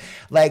that.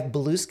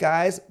 Blue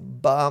skies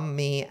bum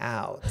me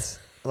out.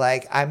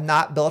 I'm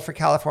not built for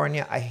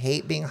California. I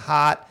hate being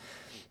hot.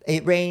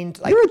 It rained.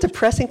 You're a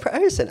depressing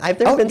person. I've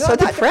never been so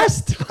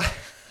depressed.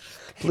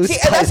 Blue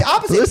skies, and that's the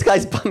opposite. Blue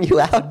skies bum you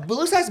out.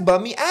 Blue skies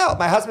bum me out.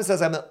 My husband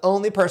says I'm the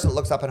only person that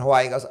looks up in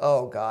Hawaii and goes,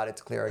 "Oh God,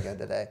 it's clear again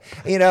today."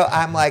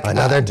 I'm like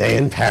another day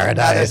in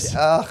paradise.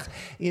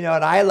 And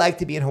I like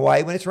to be in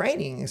Hawaii when it's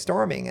raining and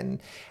storming,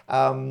 and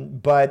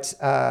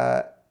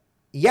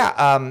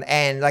and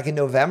in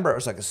November, it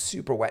was a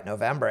super wet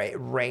November. It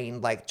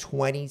rained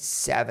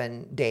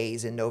 27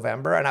 days in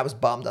November, and I was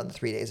bummed on the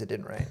 3 days it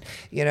didn't rain.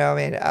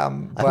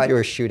 I thought you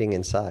were shooting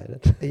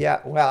inside.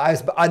 Yeah, well, I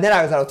was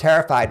a little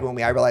terrified when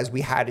I realized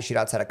we had to shoot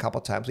outside a couple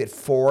times. We had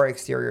 4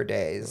 exterior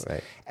days,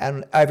 right.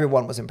 And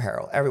everyone was in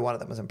peril. Every one of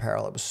them was in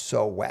peril. It was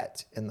so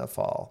wet in the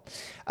fall.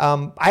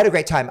 I had a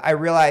great time. I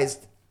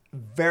realized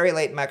very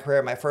late in my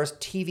career, my first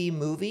TV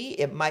movie,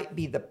 it might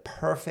be the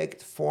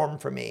perfect form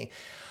for me.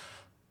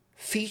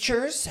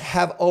 Features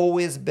have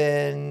always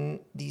been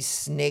these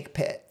snake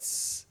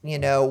pits,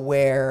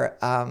 where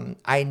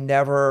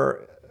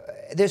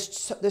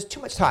there's too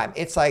much time.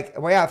 It's the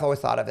way I've always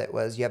thought of it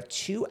was you have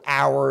 2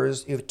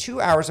 hours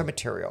of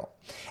material,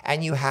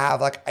 and you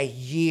have a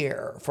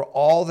year for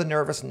all the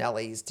nervous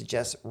Nellies to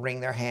just wring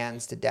their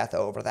hands to death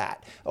over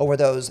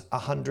those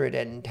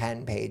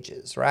 110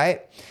 pages,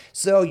 right?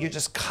 So you're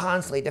just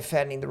constantly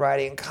defending the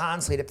writing and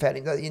constantly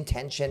defending the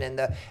intention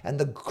and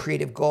the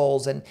creative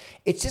goals, and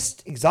it's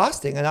just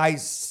exhausting. And I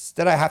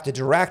have to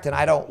direct, and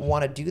I don't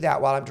want to do that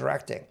while I'm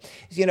directing,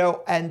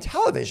 and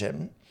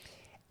television.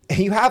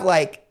 You have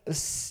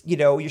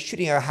you're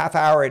shooting a half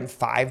hour in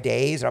 5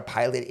 days or a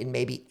pilot in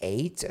maybe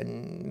 8,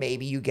 and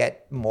maybe you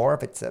get more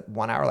if it's a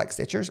 1 hour like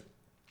Stitchers.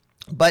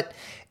 But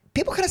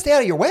people kind of stay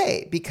out of your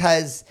way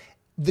because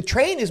the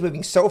train is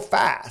moving so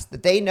fast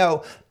that they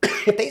know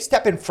if they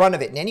step in front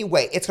of it in any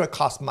way, it's going to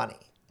cost money.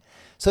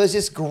 So there's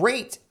this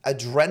great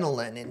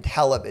adrenaline in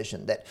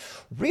television that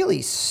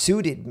really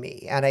suited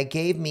me. And it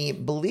gave me,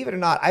 believe it or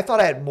not, I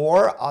thought I had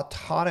more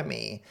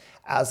autonomy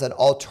as an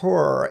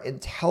auteur in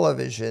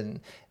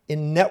television,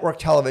 in network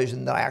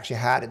television, than I actually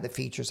had in the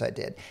features I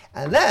did.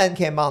 And then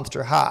came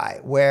Monster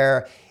High,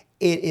 where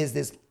it is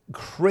this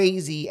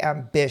crazy,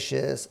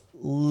 ambitious,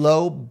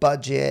 low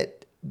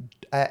budget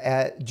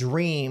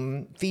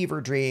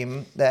fever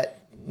dream that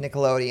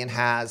Nickelodeon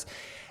has.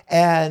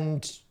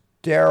 And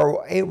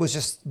it was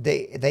just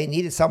they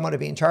needed someone to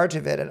be in charge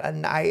of it,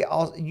 and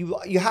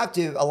you have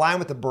to align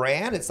with the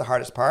brand. It's the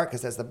hardest part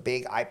because there's the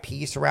big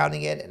IP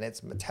surrounding it, and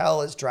it's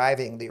Mattel is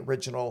driving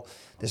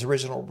this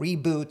original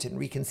reboot and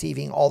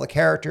reconceiving all the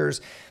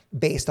characters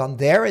based on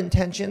their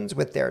intentions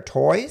with their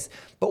toys.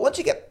 But once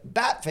you get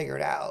that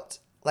figured out,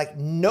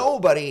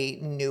 nobody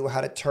knew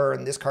how to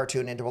turn this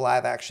cartoon into a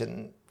live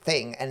action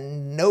thing,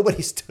 and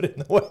nobody stood in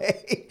the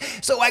way.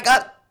 So I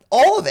got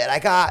all of it. I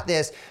got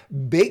this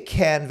big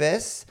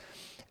canvas.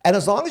 And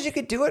as long as you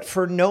could do it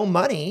for no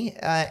money,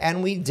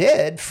 and we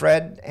did,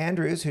 Fred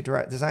Andrews, who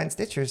designed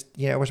Stitchers,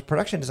 was a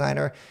production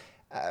designer.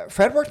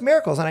 Fred worked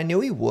miracles, and I knew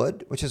he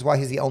would, which is why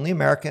he's the only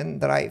American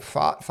that I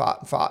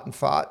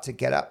fought to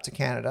get up to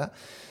Canada,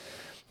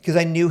 because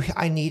I knew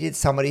I needed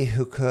somebody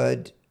who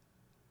could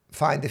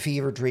find the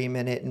fever dream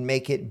in it and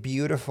make it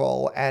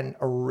beautiful and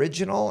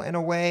original in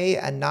a way,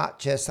 and not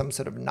just some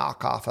sort of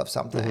knockoff of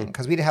something,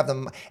 because we didn't have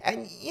them.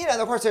 And,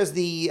 of course, there's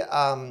the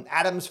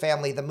Addams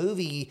Family, the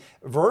movie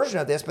version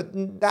of this, but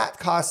that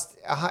cost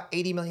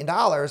 $80 million,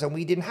 and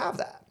we didn't have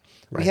that.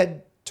 Right. We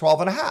had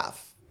 12 and a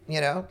half.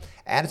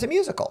 And it's a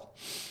musical.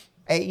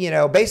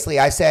 Basically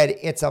I said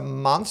it's a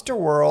monster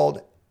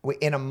world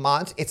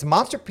it's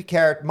monster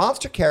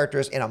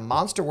characters in a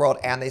monster world,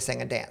 and they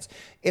sing and dance.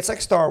 It's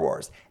like Star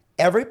Wars.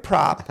 Every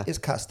prop is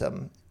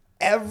custom.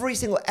 Every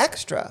single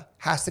extra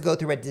has to go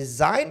through a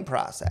design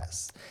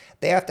process.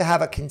 They have to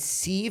have a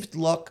conceived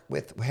look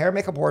with hair,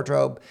 makeup,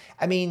 wardrobe.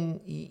 I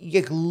mean,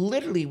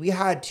 we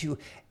had to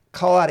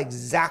call out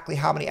exactly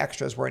how many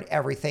extras were in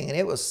everything, and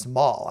it was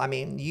small. I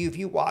mean, if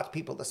you watch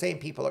the same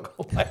people are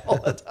going by all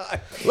the time.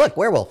 Look,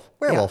 werewolf.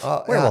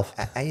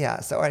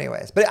 Yeah. So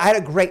anyways, but I had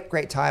a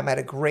great time. I had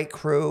a great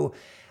crew.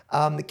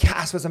 The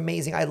cast was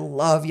amazing. I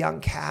love young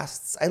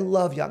casts.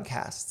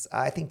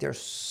 I think they're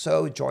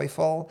so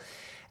joyful,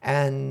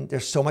 and they're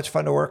so much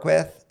fun to work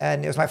with.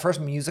 And it was my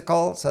first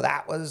musical, so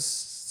that was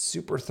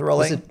super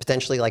thrilling. Was it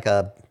potentially like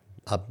a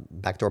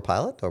backdoor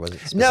pilot, or was it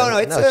specific?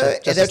 No,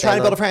 they're trying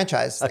to build a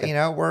franchise. Okay.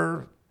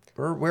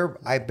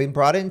 I've been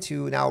brought in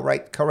to now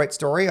co-write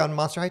story on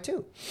Monster High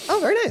 2. Oh,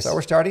 very nice. So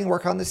we're starting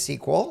work on the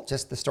sequel,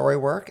 just the story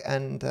work,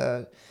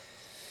 and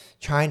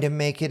trying to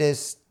make it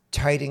as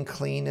tight and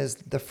clean as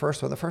the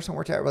first one. The first one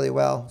worked out really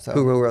well. So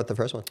who wrote the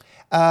first one?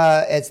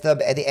 It's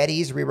the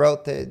Eddies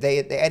rewrote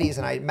the Eddies,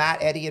 and Matt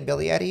Eddy and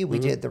Billy Eddy. We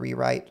did the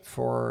rewrite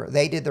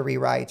they did the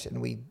rewrite,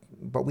 and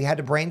but we had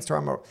to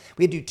brainstorm.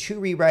 We had to do 2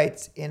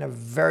 rewrites in a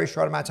very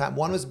short amount of time.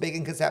 One was big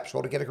and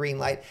conceptual to get a green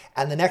light,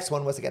 and the next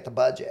one was to get the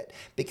budget,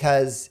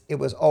 because it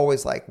was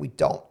always like, we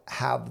don't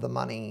have the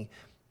money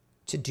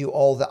to do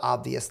all the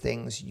obvious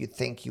things you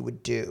think you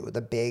would do. The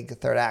big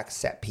third act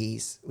set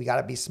piece. We got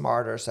to be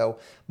smarter. So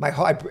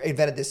I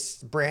invented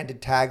this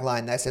branded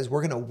tagline that says, "We're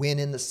going to win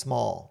in the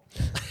small."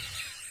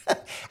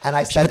 And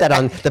I said that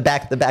on the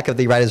back of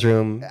the writer's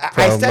room.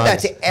 I said that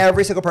to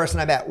every single person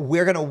I met.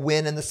 We're going to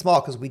win in the small,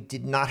 because we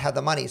did not have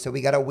the money. So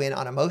we got to win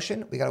on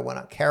emotion. We got to win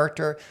on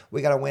character.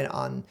 We got to win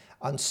on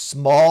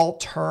small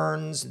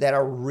turns that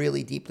are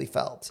really deeply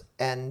felt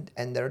and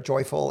that are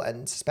joyful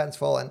and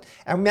suspenseful.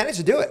 And we managed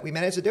to do it.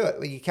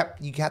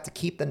 You have to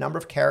keep the number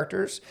of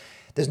characters.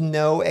 There's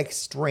no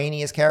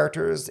extraneous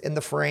characters in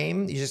the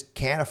frame. You just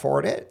can't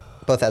afford it.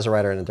 Both as a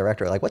writer and a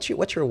director, like what's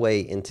your way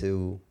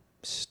into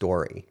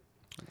story?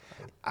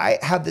 I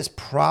have this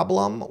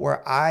problem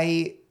where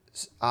I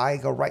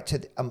go right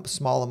to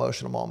small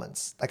emotional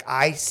moments. Like,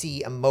 I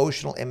see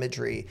emotional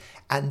imagery,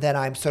 and then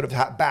I'm sort of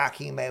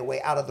backing my way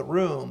out of the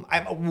room.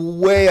 I'm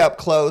way up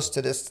close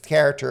to this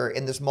character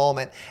in this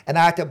moment, and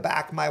I have to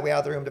back my way out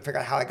of the room to figure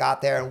out how I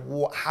got there,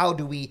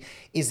 and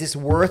is this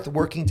worth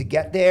working to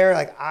get there?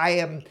 Like, I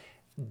am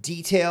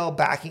detail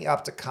backing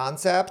up to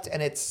concept,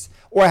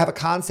 or I have a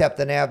concept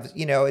and I have,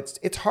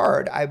 it's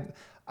hard.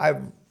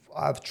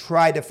 I've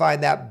tried to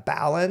find that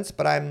balance,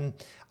 but I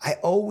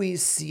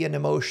always see an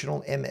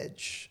emotional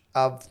image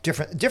of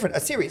a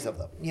series of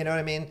them. You know what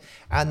I mean?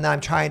 And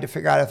I'm trying to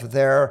figure out if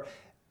they're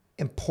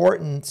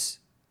important,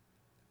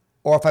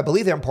 or if I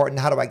believe they're important,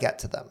 how do I get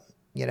to them?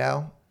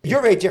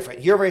 You're very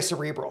different. You're very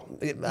cerebral.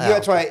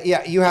 That's why.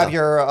 Yeah, you have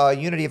your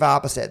unity of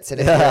opposites, and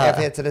if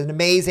it's an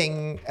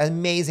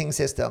amazing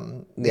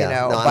system,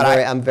 But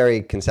I'm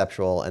very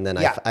conceptual, and then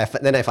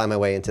I find my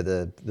way into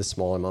the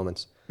smaller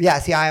moments. Yeah,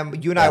 see,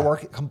 you and I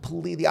work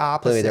completely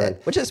opposite.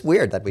 Different, which is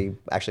weird that we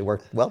actually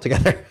work well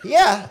together.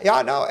 Yeah,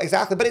 no,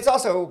 exactly. But it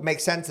also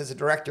makes sense as a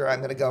director. I'm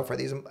going to go for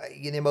these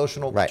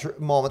emotional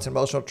moments,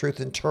 emotional truth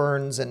and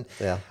turns, and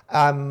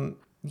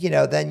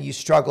then you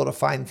struggle to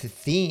find the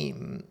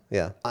theme.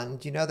 Yeah.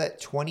 And you know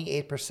that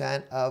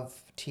 28%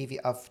 of TV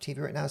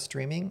right now is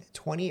streaming.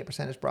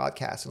 28% is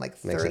broadcast, and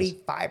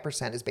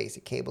 35% is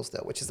basic cable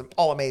still, which is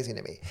all amazing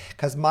to me,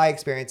 because my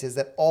experience is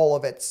that all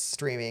of it's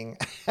streaming,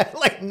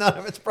 none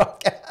of it's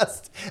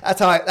broadcast. That's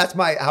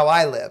how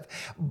I live.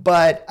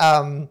 But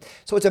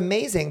so it's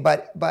amazing.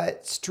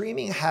 But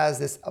streaming has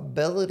this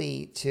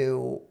ability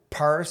to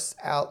parse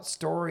out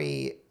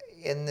story.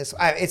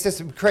 It's just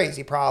a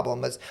crazy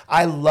problem.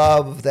 I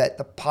love that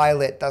the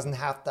pilot doesn't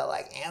have to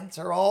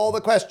answer all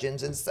the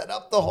questions and set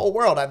up the whole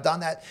world. I've done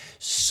that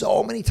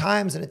so many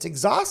times, and it's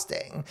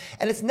exhausting,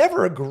 and it's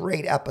never a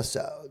great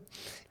episode,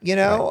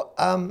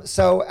 Right.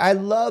 So I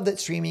love that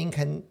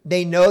streaming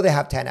they know they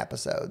have 10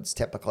 episodes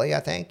typically, I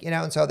think,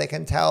 and so they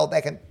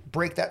can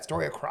break that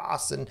story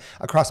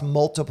across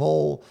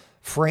multiple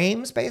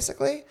frames,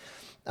 basically.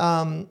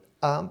 But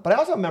I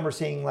also remember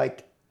seeing my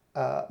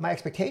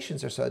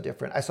expectations are so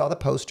different. I saw the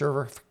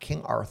poster for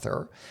King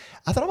Arthur.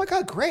 I thought, oh my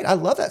God, great. I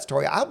love that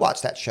story. I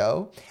watched that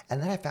show.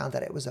 And then I found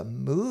that it was a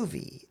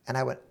movie. And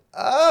I went,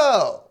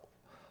 oh,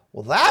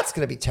 well, that's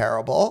going to be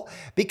terrible,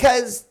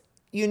 because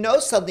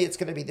suddenly it's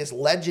going to be this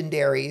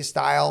legendary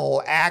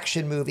style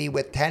action movie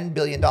with $10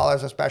 billion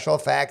of special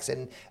effects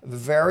and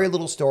very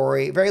little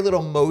story, very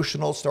little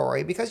emotional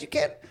story, because you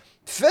can't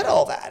fit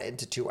all that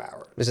into 2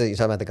 hours. Is it, you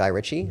talking about the Guy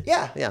Ritchie?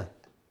 Yeah. Yeah.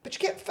 But you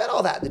can't fit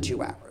all that into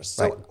 2 hours.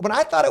 So Right. when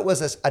I thought it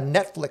was a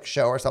Netflix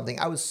show or something,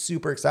 I was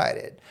super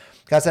excited.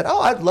 Because I said,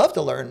 I'd love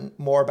to learn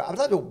more about, I'd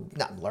love to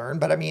not learn,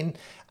 but I mean,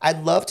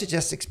 I'd love to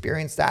just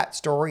experience that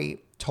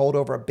story told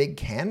over a big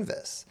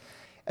canvas.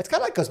 It's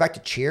kind of like goes back to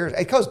Cheers.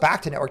 It goes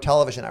back to network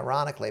television,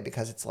 ironically,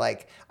 because it's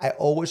like, I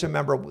always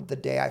remember the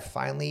day I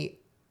finally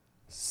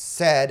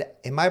said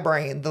in my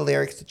brain the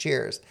lyrics to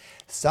Cheers.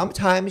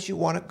 Sometimes you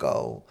want to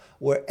go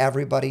where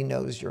everybody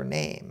knows your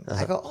name.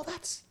 I go, oh,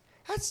 that's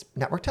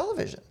network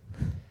television.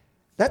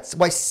 That's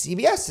why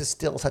CBS is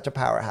still such a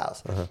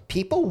powerhouse.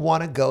 People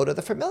want to go to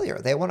the familiar.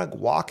 They want to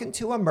walk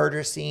into a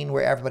murder scene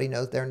where everybody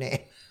knows their name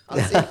on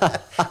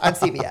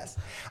CBS.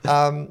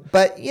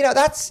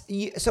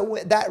 But so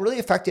that really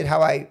affected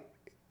how I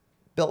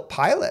built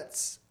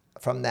pilots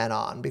from then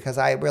on, because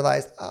I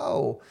realized,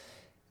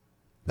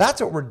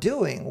 that's what we're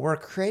doing. We're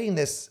creating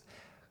this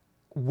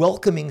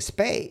welcoming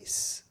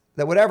space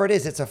that whatever it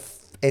is,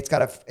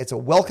 it's a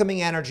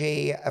welcoming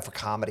energy for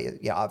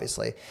comedy,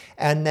 obviously.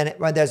 And then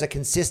there's a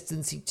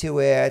consistency to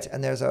it,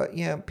 and there's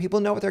people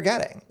know what they're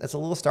getting. It's a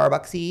little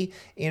Starbucksy,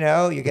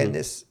 you're getting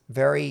this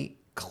very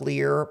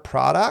clear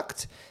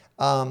product.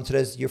 So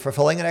you're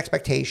fulfilling an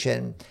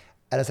expectation.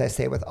 And as I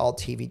say with all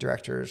TV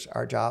directors,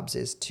 our jobs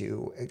is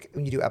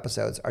when you do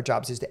episodes, our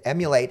jobs is to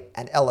emulate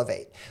and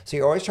elevate. So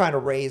you're always trying to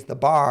raise the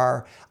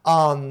bar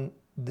on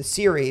the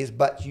series,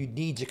 but you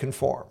need to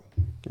conform.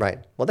 Right.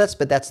 Well, that's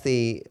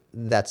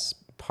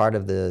part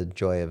of the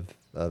joy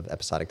of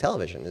episodic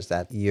television, is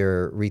that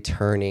you're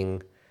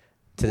returning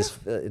to this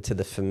to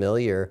the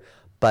familiar,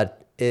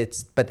 but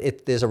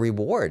there's a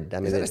reward. I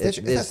mean, that's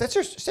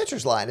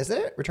Stitcher's line, isn't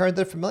it? Return to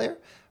the familiar.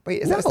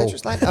 Wait, is that a No.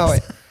 Stitcher's line? Oh,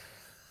 wait.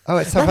 Oh,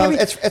 it's from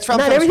it's from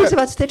not some everything's script.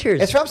 about Stitchers.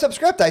 It's from some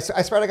script. I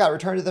swear to God,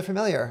 Return to the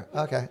Familiar.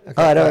 Okay.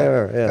 Oh, I don't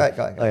remember. Yeah.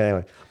 Go ahead. Okay,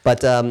 anyway.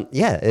 But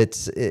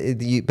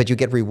but you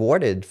get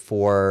rewarded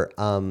for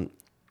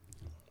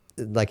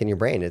like in your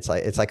brain, it's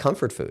like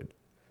comfort food,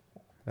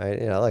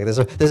 right? Like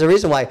there's a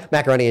reason why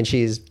macaroni and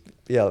cheese,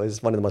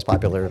 is one of the most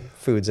popular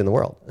foods in the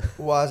world.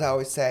 Well, as I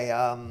always say,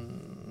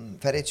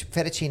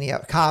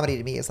 fettuccine comedy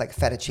to me is like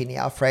fettuccine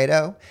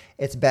Alfredo.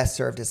 It's best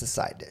served as a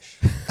side dish.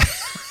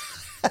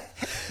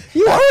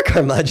 You are a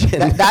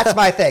curmudgeon. That's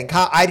my thing.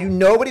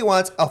 Nobody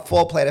wants a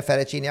full plate of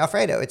fettuccine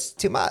Alfredo. It's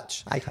too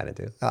much. I kind of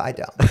do. I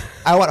don't.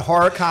 I want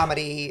horror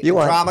comedy,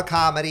 drama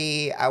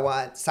comedy. I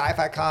want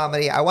sci-fi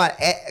comedy. I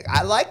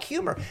like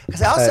humor,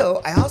 because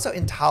I'm also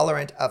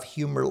intolerant of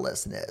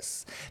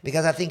humorlessness,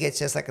 because I think it's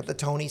just like the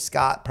Tony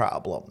Scott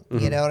problem.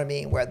 You know what I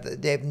mean? Where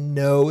they have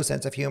no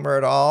sense of humor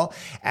at all,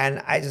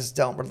 and I just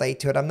don't relate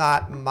to it. I'm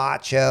not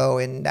macho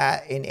in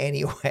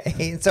any way.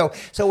 And so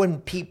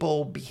when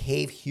people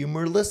behave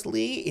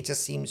humorlessly, it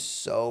just seems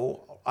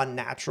so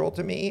unnatural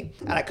to me,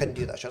 and I couldn't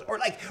do those shows. Or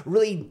like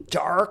really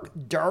dark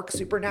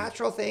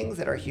supernatural things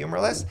that are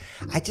humorless.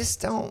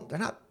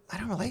 I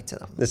don't relate to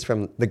them. This is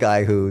from the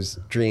guy whose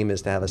dream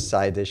is to have a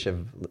side dish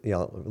of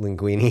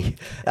linguine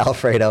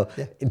Alfredo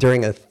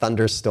during a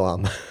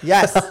thunderstorm.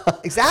 Yes,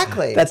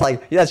 exactly.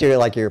 That's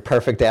your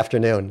perfect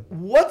afternoon.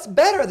 What's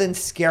better than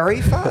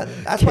scary fun?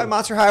 That's why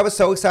Monster High was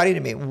so exciting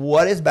to me.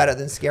 What is better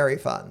than scary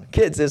fun?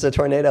 Kids, there's a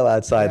tornado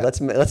outside. Yeah.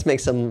 Let's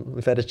make some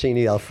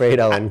fettuccine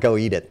Alfredo and go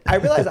eat it. I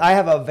realize I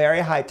have a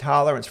very high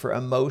tolerance for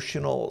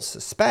emotional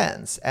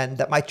suspense, and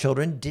that my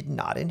children did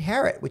not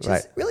inherit, which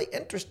is really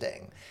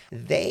interesting.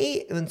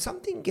 When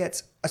something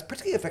gets,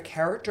 particularly if a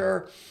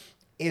character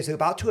is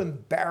about to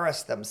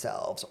embarrass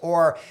themselves,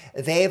 or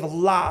they've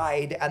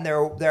lied and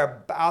they're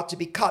about to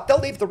be caught, they'll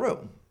leave the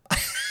room.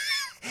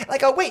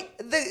 Like, oh wait,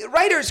 the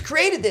writers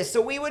created this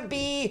so we would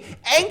be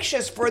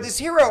anxious for this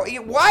hero.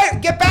 Why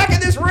get back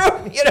in this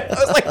room?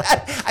 It's like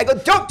that. I go,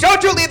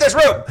 don't you leave this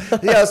room.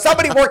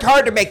 Somebody worked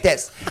hard to make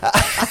this.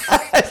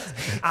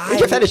 Eat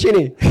your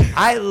fettuccine.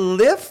 I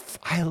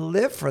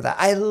live for that.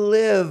 I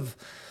live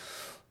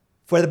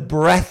for the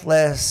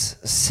breathless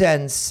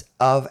sense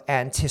of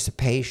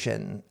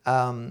anticipation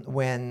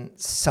when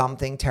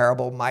something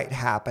terrible might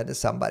happen to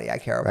somebody I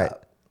care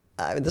about.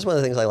 This is one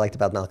of the things I liked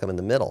about Malcolm in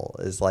the Middle,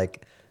 is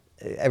like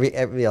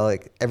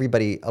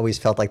everybody always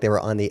felt like they were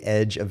on the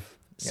edge of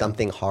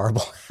something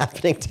horrible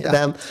happening to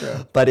them,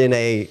 but in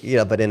an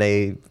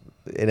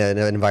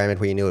environment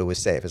where you knew it was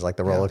safe. It's like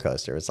the roller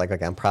coaster. It's like,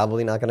 okay, I'm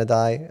probably not going to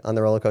die on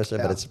the roller coaster,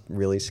 but it's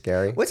really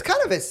scary. What's kind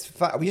of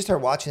fun. We just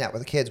started watching that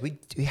with the kids. We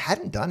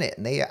hadn't done it,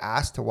 and they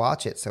asked to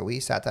watch it, so we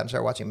sat down and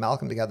started watching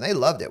Malcolm together. And they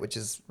loved it, which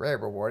is very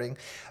rewarding.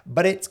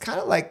 But it's kind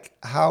of like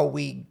how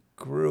we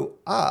grew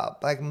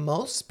up. Like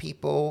most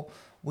people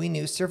we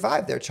knew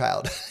survived their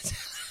childhood.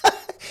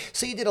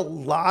 So you did a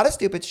lot of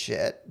stupid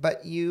shit,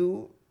 but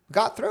you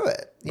got through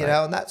it, you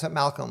know, and that's what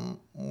Malcolm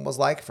was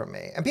like for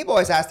me. And people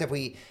always asked if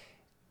we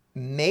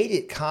made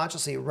it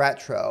consciously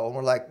retro, and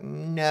we're like,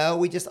 no,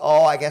 we just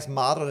all, I guess,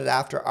 modeled it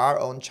after our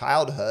own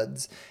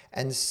childhoods.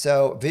 And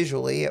so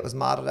visually it was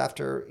modeled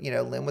after,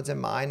 Linwood's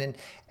and mine.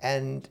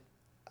 And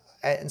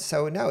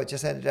so, no, it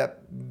just ended up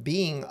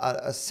being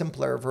a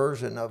simpler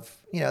version of,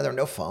 there were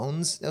no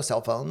phones, no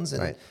cell phones,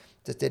 and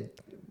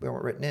we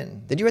weren't written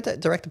in. Did you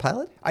direct the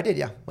pilot? I did,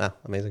 yeah. Wow,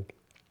 amazing.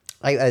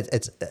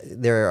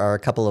 There are a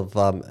couple of,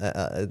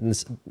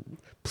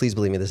 please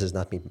believe me, this is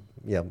not me,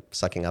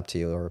 sucking up to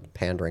you or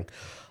pandering.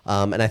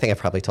 And I think I've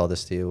probably told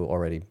this to you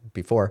already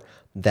before,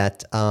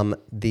 that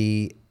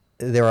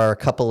there are a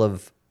couple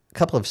of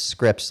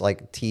scripts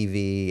like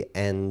TV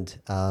and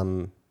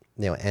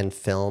and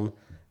film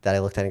that I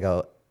looked at and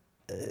go,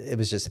 it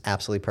was just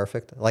absolutely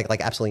perfect.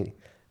 Like absolutely,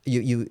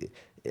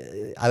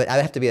 I would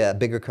have to be a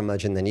bigger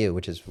curmudgeon than you,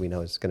 which we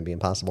know is going to be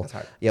impossible. That's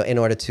hard. In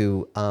order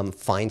to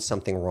find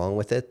something wrong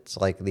with it. It's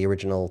like the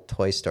original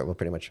Toy Story. Well,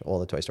 pretty much all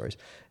the Toy Stories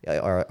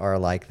are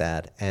like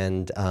that.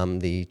 And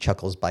the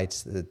Chuckles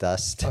Bites the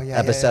Dust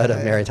episode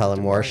of Mary Tyler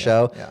Moore's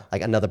show,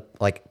 like another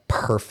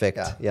perfect,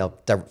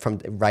 from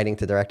writing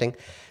to directing.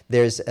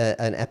 There's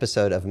an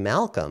episode of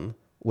Malcolm,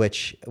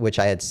 which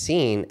I had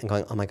seen and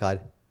going, oh my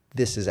God.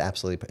 This is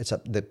absolutely,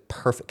 the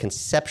perfect,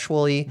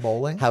 conceptually,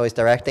 Bowling? how he's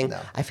directing. No.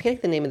 I forget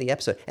the name of the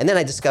episode. And then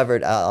I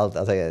discovered, I'll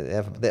tell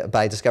you, but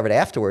I discovered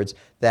afterwards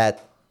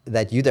that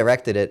you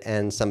directed it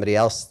and somebody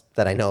else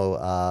that I know,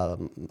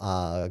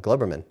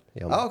 Globerman.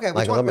 Okay.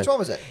 Which one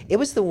was it? It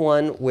was the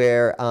one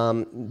where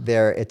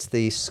it's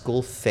the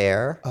school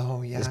fair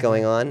is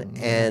going on.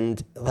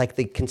 And like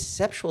the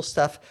conceptual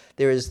stuff,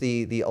 there is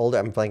the older,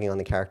 I'm blanking on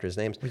the characters'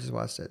 names. We just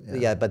watched it.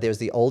 Yeah, but there's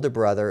the older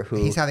brother who...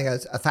 He's having a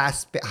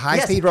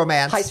high-speed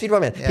romance. High-speed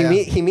romance. Yeah.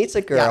 He meets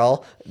a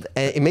girl.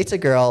 He meets a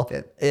girl.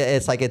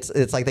 It's like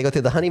they go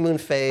through the honeymoon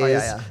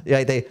phase.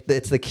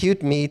 It's the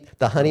cute meet,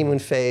 the honeymoon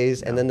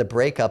phase, and then the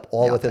breakup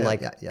all within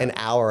an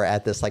hour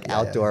at this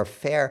outdoor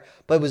fair.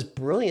 But it was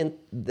brilliant.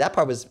 That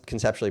part was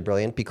conceptually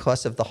brilliant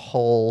because of the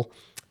whole,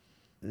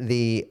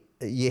 you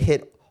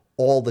hit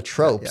all the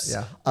tropes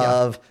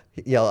of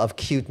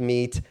cute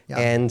meet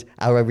and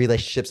our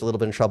relationship's a little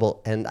bit in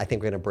trouble and I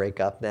think we're going to break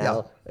up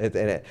now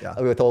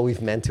with all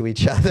we've meant to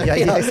each other.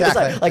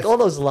 Exactly. Like all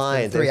those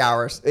lines. 3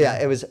 hours.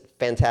 Yeah, it was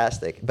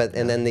fantastic. But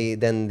and then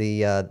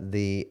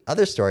the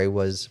other story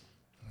was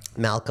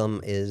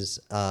Malcolm is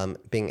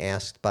being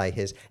asked by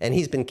and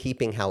he's been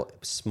keeping how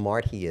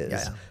smart he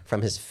is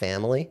from his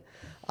family.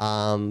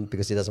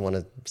 Because he doesn't want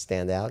to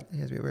stand out.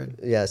 He has to be weird.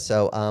 Yeah.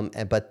 So,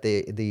 but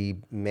the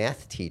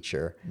math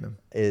teacher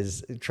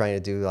is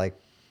trying to do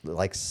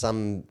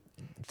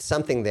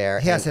something there.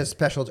 He has his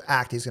special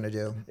act he's going to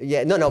do.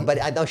 Yeah. No.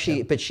 But I know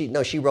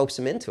she ropes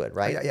him into it,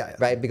 right? Yeah.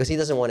 Right. Because he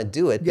doesn't want to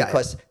do it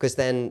because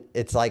then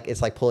it's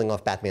like pulling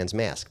off Batman's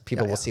mask.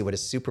 People will see what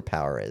his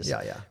superpower is.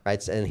 Yeah.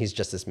 Right. And he's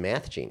just this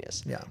math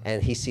genius. Yeah.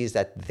 And he sees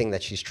that the thing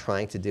that she's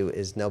trying to do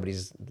is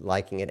nobody's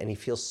liking it, and he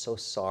feels so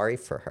sorry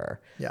for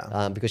her.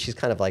 Yeah. Because she's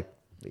kind of like,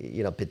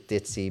 a bit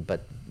ditzy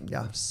but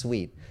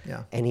sweet.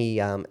 Yeah. And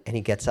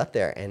he gets up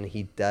there and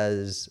he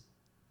does,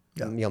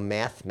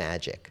 math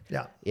magic.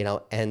 Yeah.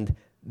 And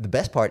the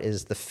best part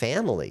is the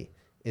family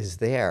is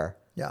there,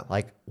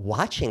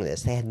 watching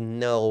this. They had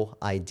no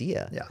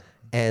idea. Yeah.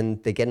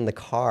 And they get in the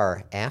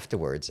car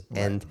afterwards,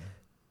 and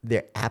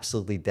they're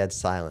absolutely dead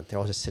silent. They're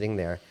all just sitting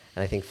there.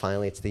 And I think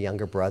finally it's the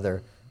younger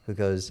brother who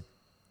goes,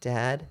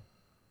 "Dad,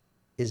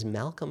 is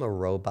Malcolm a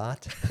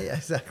robot?" Yeah,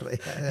 exactly.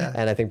 Yeah.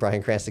 And I think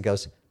Bryan Cranston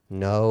goes,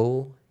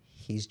 "No,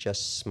 he's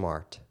just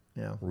smart."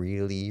 Yeah.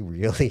 Really,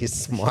 really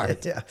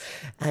smart. Yeah.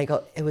 And I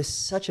go, it was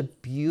such a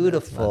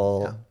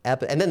beautiful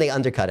episode. And then they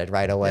undercut it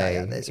right away.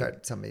 Yeah. They start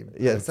it's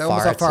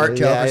almost a fart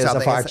joke or something. It's a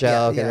fart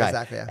joke. Yeah, and,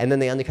 exactly. Yeah. And then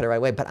they undercut it right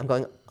away. But I'm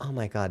going, oh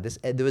my God,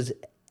 there was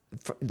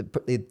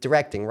the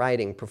directing,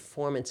 writing,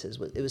 performances.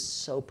 It was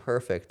so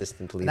perfect.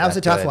 That was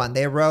a tough one.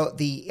 They wrote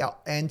the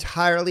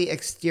entirely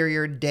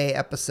exterior day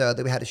episode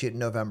that we had to shoot in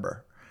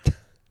November.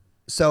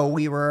 So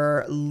we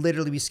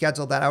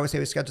scheduled that. I always say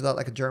we scheduled that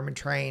like a German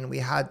train. We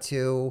had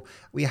to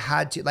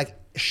like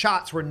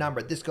shots were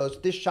numbered. This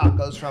shot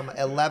goes from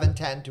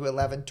 11:10 to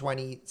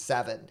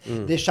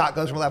 11:27. This shot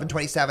goes from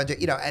 11:27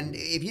 to, and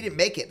if you didn't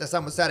make it, the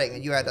sun was setting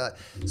and you had to,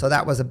 so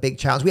that was a big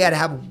challenge. We had to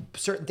have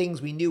certain things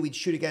we knew we'd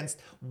shoot against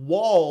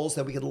walls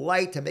that we could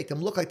light to make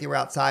them look like they were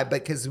outside,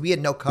 but because we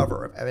had no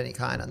cover of any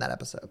kind on that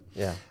episode.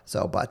 Yeah.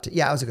 So, but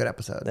yeah, it was a good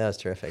episode. That was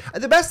terrific.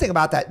 The best thing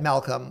about that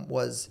Malcolm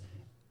was,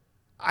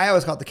 I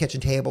always call it the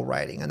kitchen table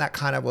writing, and that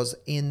kind of was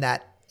in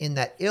that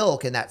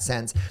ilk in that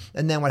sense.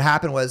 And then what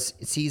happened was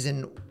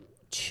season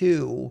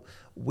 2,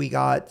 we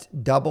got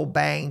double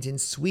banged in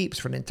sweeps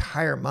for an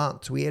entire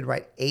month. So they had to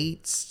write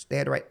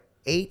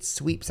 8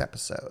 sweeps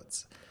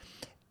episodes.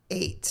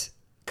 8.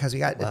 because we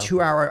got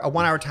a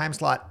 1 hour time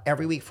slot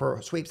every week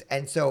for sweeps.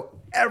 And so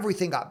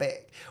everything got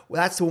big.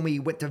 Well, that's when we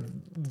went to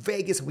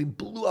Vegas and we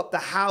blew up the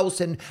house.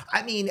 And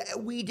I mean,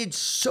 we did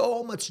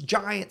so much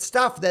giant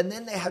stuff. Then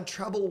they had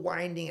trouble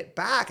winding it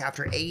back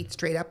after 8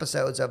 straight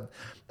episodes of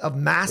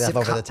massive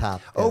over the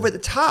top. Over the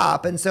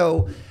top. And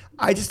so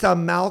I just thought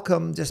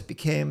Malcolm just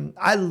became,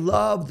 I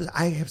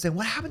kept saying,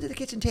 what happened to the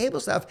kitchen table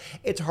stuff?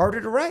 It's harder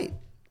to write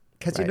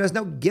because there's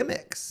no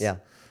gimmicks. Yeah.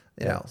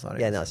 You know, so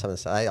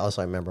I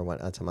also remember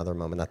at some other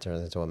moment, not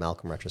turning into a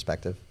Malcolm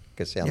retrospective,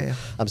 because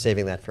I'm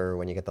saving that for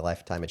when you get the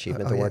Lifetime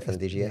Achievement Award from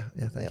the DGA.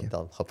 Thank you.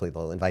 Hopefully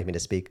they'll invite me to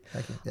speak.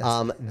 Thank you.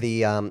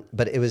 Yes.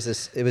 But it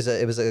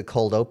was a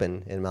cold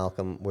open in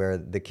Malcolm where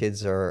the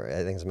kids are,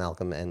 I think it's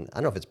Malcolm, and I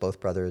don't know if it's both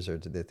brothers or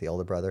the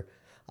older brother,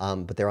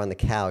 but they're on the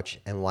couch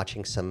and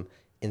watching some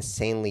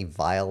insanely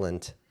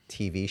violent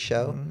TV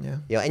show,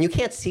 and you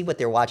can't see what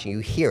they're watching. You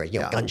hear it,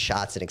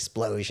 gunshots and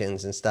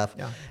explosions and stuff.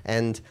 Yeah.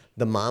 And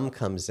the mom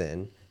comes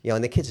in,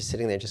 and the kids are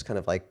sitting there just kind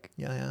of like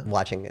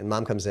watching. And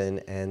mom comes in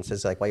and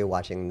says like, "Why are you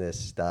watching this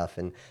stuff?"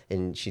 And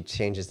she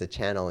changes the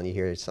channel, and you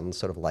hear some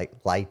sort of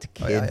light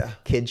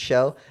kid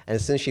show. And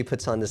as soon as she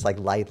puts on this like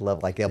light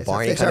level, like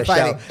Barney kind of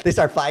show, they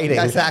start fighting.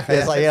 Yeah, exactly.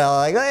 It's like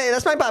hey,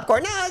 that's my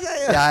popcorn. No.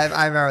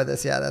 I remember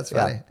this. Yeah, that's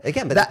funny. Yeah.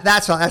 Again, but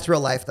that's real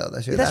life though.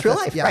 That's real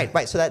life,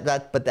 right?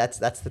 So but that's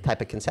the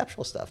type of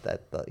conceptual stuff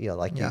that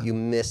you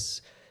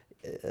miss.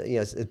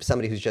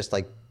 Somebody who's just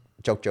like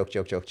joke,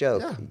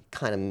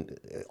 kind of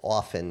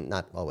often,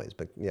 not always,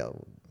 but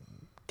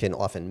can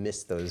often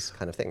miss those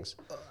kind of things.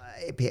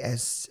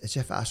 As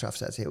Jeff Ashraf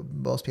says,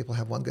 most people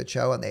have one good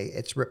show and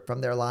it's ripped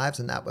from their lives,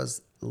 and that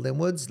was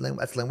Linwood's.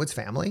 That's Linwood's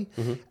family,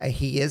 and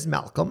he is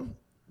Malcolm.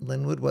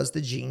 Linwood was the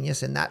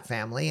genius in that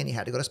family, and he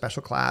had to go to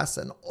special class,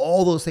 and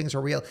all those things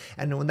are real.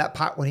 And when I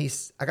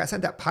got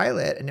sent that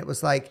pilot, and it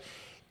was like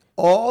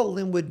all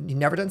Linwood. He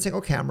never done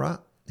single camera.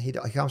 He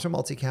comes from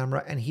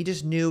multi-camera, and he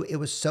just knew it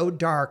was so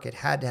dark it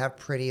had to have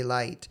pretty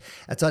light.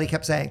 That's all he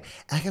kept saying.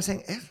 And I kept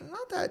saying, it's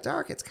not that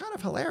dark. It's kind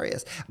of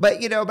hilarious.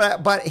 But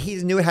but he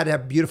knew it had to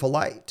have beautiful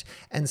light.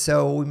 And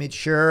so we made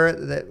sure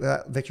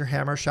that Victor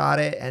Hammer shot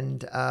it,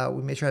 and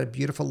we made sure it had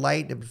beautiful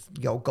light. It was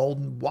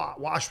golden,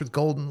 washed with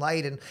golden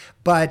light.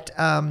 But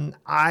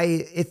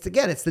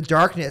it's the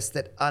darkness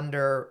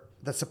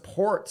that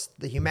supports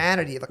the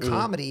humanity of the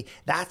comedy.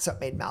 That's what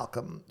made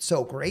Malcolm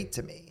so great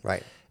to me.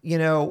 Right.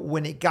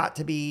 When it got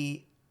to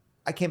be,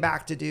 I'll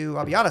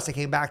be honest,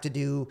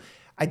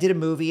 I did a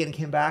movie and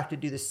came back to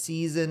do the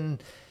season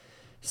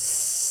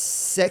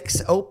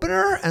 6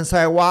 opener. And so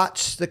I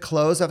watched the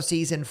close of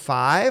season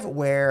 5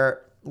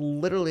 where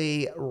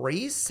literally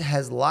Reese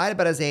has lied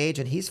about his age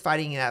and he's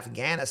fighting in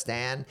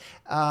Afghanistan.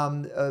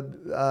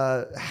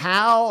 Hal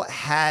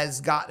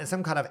has gotten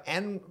some kind of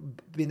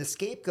been the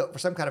scapegoat for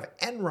some kind of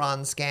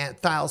Enron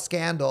style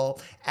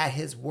scandal at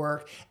his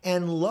work.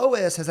 And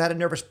Lois has had a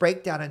nervous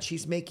breakdown and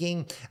she's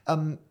making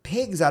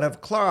pigs out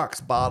of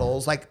Clorox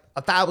bottles, like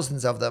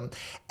thousands of them.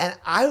 And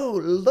I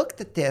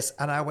looked at this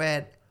and I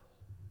went,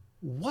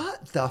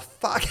 what the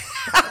fuck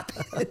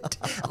happened?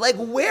 Like,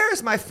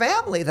 where's my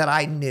family that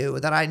I knew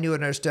and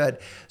understood?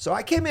 So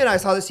I came in, I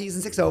saw the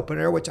season 6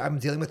 opener, which I'm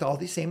dealing with all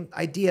these same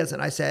ideas.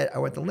 And I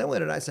went to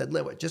Linwood and I said,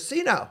 Linwood, just so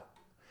you know,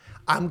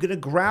 I'm going to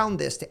ground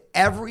this to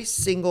every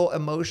single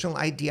emotional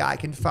idea I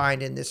can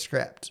find in this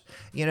script,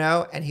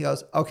 And he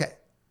goes, okay.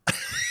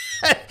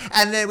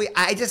 And then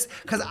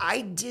because I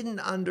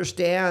didn't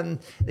understand,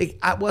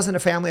 I wasn't a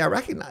family I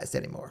recognized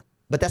anymore.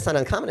 But that's not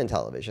uncommon in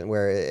television,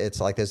 where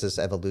it's like there's this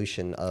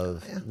evolution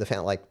of the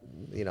family. Like,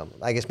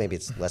 I guess maybe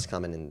it's less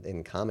common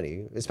in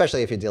comedy,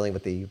 especially if you're dealing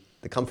with the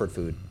comfort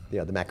food,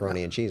 the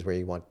macaroni and cheese, where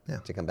you want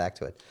to come back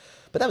to it.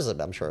 But that was,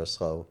 I'm sure, a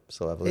slow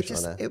evolution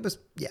on that. It was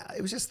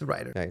just the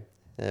writer.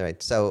 All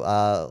right.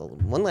 So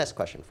one last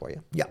question for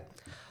you. Yeah.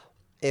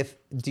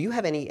 Do you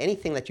have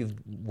anything that you've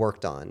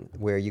worked on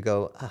where you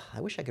go, I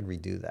wish I could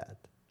redo that?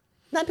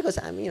 Not because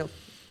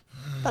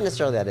not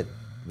necessarily that it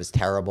was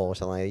terrible or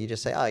something like that. You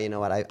just say, oh, you know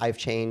what, I've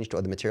changed,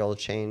 or the material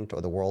has changed,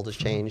 or the world has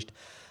changed.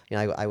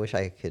 I wish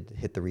I could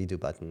hit the redo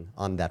button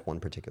on that one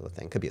particular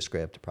thing. Could be a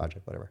script, a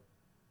project, whatever.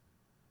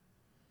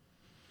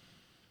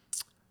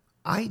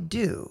 I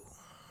do,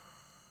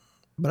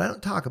 but I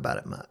don't talk about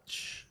it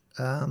much.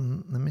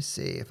 Let me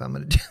see if I'm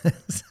going to do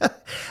this.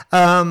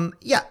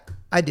 Yeah,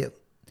 I do.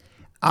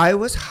 I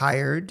was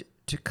hired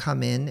to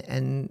come in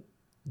and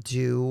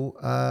do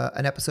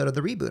an episode of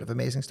the reboot of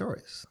Amazing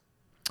Stories.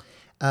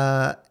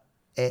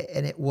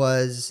 And it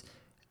was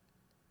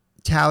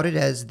touted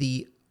as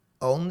it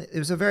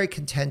was a very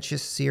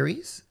contentious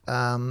series,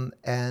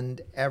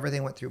 and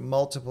everything went through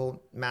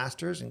multiple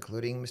masters,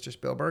 including Mr.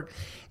 Spielberg.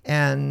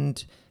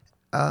 And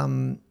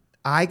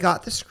I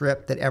got the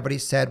script that everybody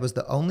said was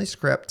the only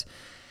script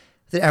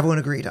that everyone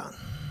agreed on.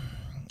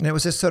 And it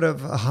was this sort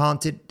of a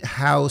haunted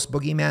house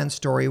boogeyman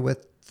story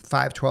with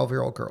 5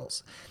 12-year-old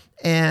girls.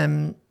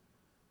 And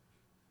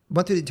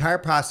went through the entire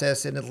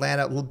process in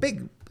Atlanta, I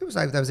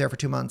was there for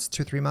 2 months,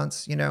 3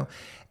 months,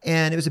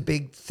 and it was a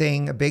big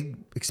thing, a big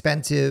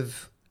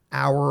expensive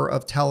hour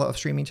of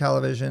streaming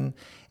television.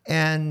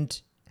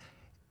 And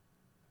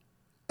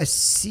a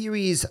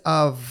series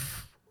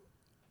of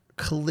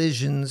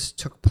collisions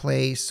took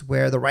place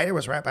where the writer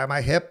was right by my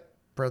hip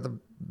for the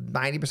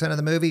 90% of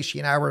the movie. She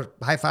and I were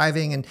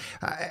high-fiving and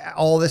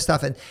all this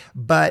stuff.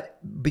 But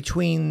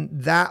between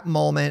that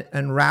moment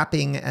and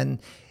wrapping,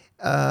 and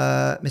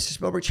Mr.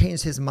 Spielberg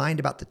changed his mind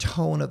about the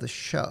tone of the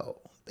show.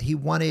 He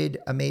wanted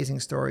Amazing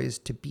Stories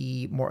to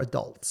be more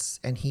adults,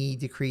 and he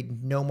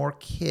decreed no more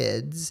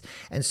kids.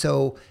 And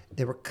so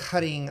they were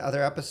cutting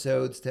other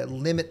episodes to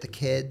limit the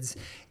kids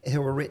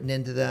who were written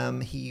into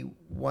them. He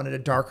wanted a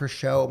darker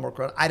show, more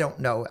grown. I don't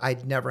know.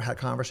 I'd never had a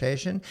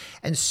conversation.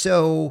 And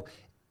so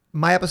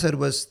my episode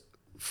was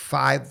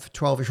 5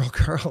 12-year-old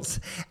girls,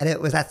 and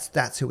it was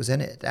that's who was in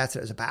it. That's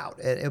what it was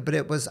about. But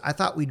it was, I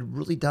thought we'd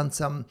really done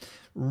some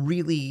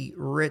really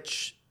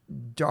rich,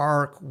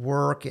 dark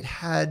work. It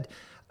had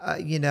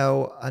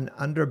an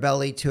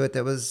underbelly to it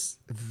that was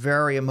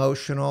very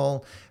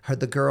emotional.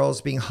 The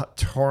girls being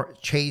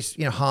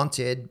chased,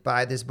 haunted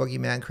by this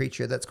boogeyman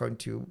creature that's going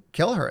to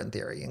kill her in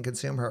theory and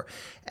consume her.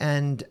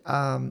 And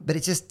but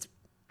it just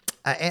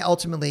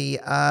ultimately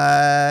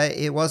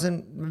it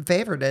wasn't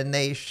favored, and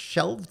they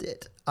shelved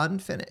it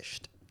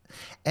unfinished.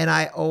 And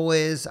it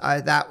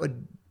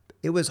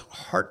was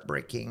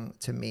heartbreaking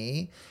to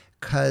me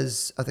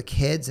because of the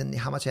kids and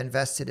how much I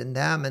invested in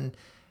them. And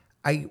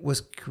it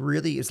was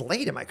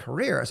late in my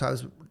career, so I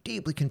was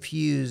deeply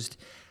confused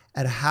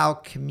at how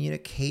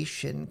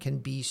communication can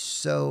be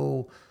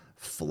so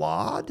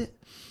flawed,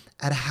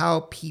 at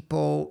how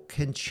people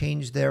can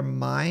change their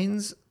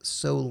minds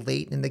so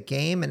late in the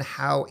game, and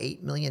how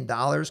 $8 million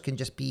can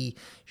just be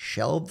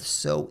shelved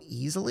so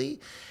easily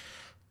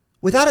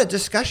without a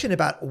discussion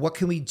about what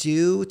can we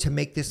do to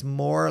make this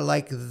more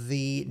like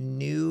the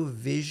new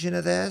vision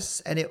of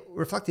this. And it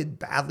reflected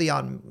badly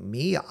on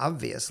me,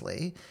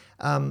 obviously.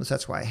 So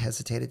that's why I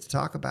hesitated to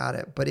talk about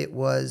it. But it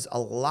was a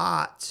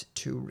lot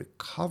to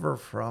recover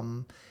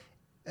from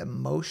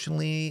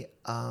emotionally,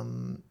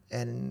 and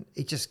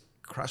it just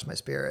crushed my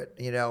spirit,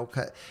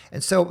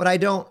 And so, but I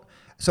don't.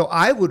 So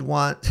I would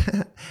want.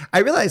 I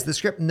realized the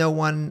script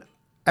everyone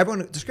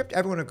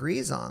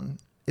agrees on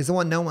is the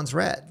one no one's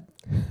read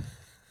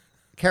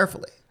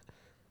carefully.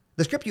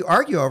 The script you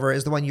argue over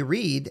is the one you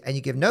read, and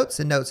you give notes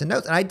and notes and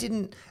notes. And I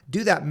didn't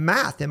do that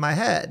math in my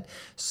head.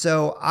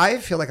 So I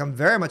feel like I'm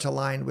very much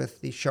aligned with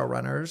the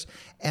showrunners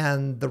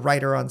and the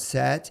writer on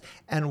set,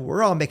 and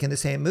we're all making the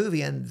same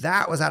movie. And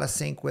that was out of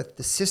sync with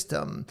the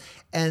system.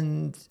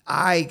 And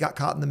I got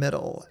caught in the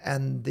middle.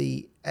 And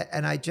I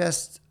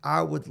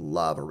would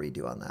love a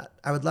redo on that.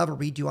 I would love a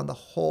redo on the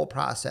whole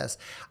process.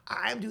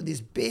 I'm doing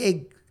these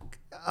big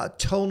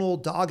tonal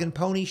dog and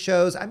pony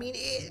shows. I mean,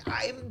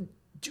 I'm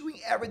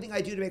doing everything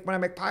I do to make when I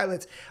make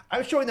pilots.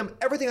 I'm showing them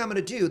everything I'm going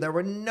to do. There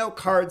were no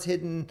cards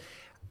hidden.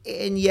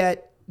 And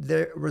yet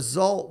the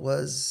result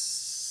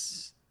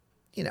was,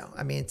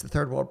 it's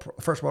the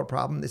first world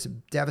problem. It's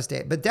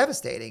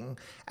devastating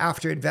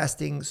after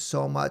investing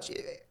so much.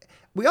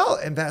 We all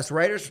invest,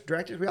 writers,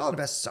 directors, we all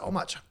invest so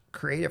much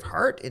creative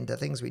heart into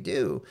things we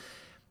do,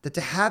 that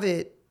to have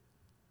it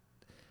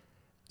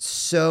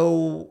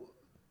to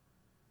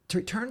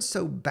return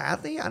so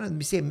badly, I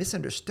don't say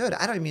misunderstood.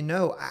 I don't even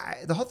know.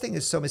 The whole thing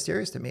is so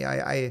mysterious to me.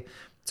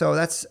 So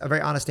that's a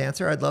very honest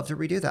answer. I'd love to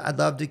redo that. I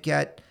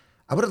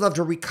would have loved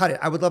to recut it.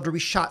 I would love to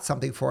reshot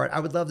something for it. I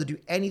would love to do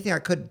anything I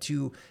could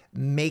to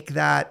make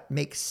that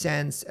make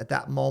sense at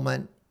that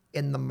moment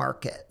in the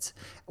market.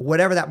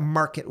 Whatever that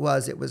market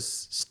was, it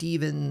was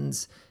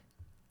Steven's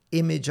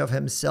image of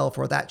himself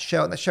or that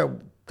show. And the show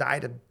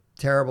died a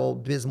terrible,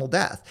 abysmal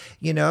death,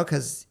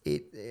 because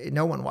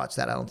no one watched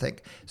that, I don't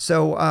think.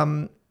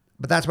 So,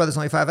 but that's why there's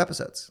only 5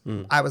 episodes.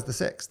 I was the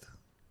 6th.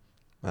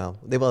 Well,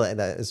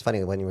 it's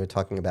funny when you were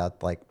talking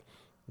about like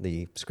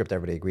the script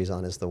everybody agrees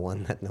on is the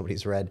one that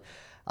nobody's read.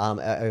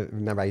 I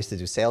remember I used to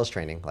do sales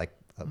training like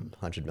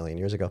 100 million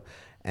years ago,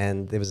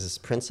 and there was this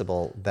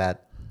principle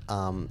that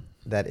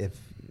if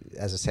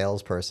as a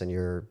salesperson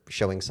you're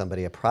showing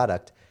somebody a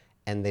product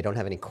and they don't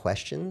have any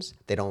questions,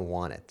 they don't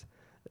want it.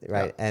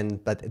 Right. Yeah.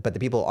 But the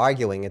people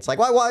arguing, it's like,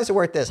 why is it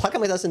worth this? How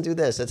come it doesn't do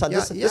this? This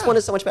one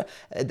is so much better.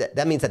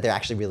 That means that they're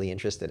actually really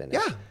interested in it.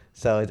 Yeah.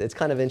 So it's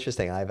kind of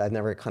interesting. I've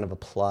never kind of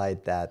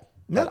applied that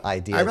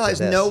idea. I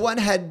realized no one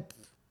had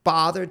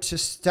bothered to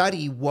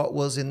study what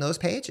was in those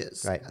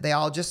pages. Right. They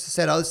all just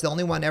said, oh, this is the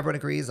only one everyone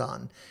agrees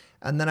on.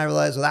 And then I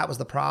realized, that was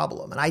the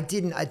problem. And I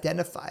didn't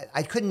identify it.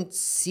 I couldn't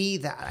see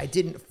that. I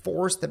didn't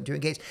force them to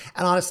engage.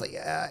 And honestly,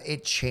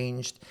 it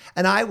changed.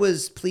 And I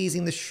was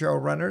pleasing the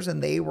showrunners,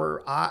 and they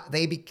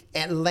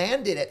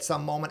landed at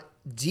some moment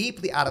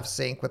deeply out of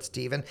sync with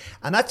Steven.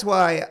 And that's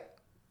why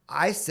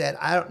I said,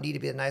 I don't need to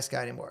be a nice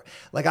guy anymore.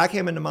 Like, I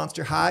came into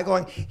Monster High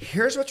going,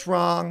 here's what's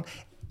wrong.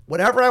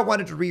 Whatever I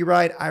wanted to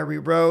rewrite, I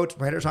rewrote.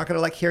 Writers aren't going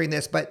to like hearing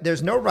this, but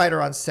there's no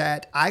writer on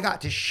set. I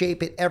got to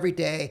shape it every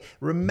day,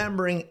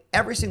 remembering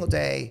every single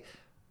day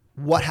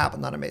what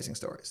happened on Amazing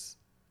Stories.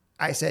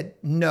 I said,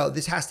 no,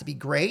 this has to be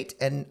great,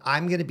 and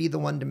I'm going to be the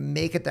one to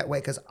make it that way,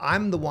 because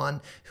I'm the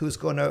one whose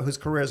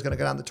career is going to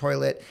go down the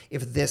toilet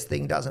if this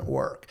thing doesn't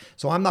work.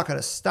 So I'm not going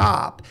to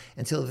stop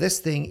until this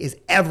thing is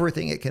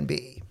everything it can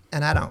be.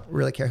 and I don't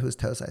really care whose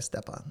toes I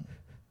step on.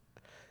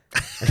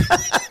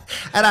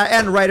 And I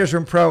end Writers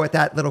Room Pro with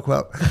that little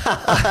quote.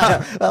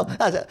 Well,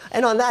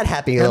 and on that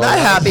happy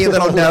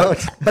little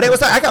note, but it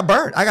was I got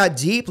burned. I got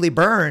deeply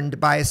burned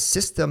by a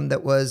system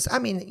that was, I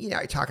mean, you know,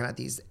 you're talking about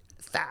these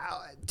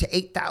to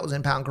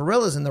 8,000 pound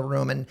gorillas in the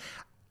room, and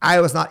I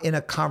was not in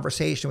a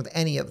conversation with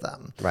any of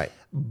them. Right.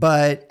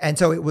 And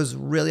so it was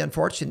really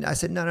unfortunate. I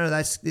said, no,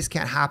 this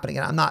can't happen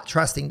again. I'm not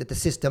trusting that the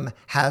system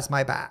has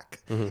my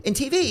back. Mm-hmm. In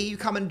TV, you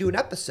come and do an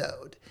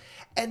episode,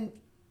 and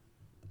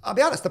I'll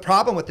be honest, the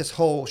problem with this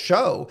whole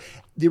show,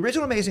 the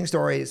original Amazing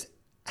Stories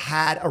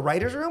had a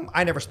writer's room.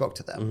 I never spoke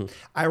to them. Mm-hmm.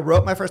 I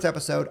wrote my first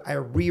episode. I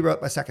rewrote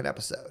my second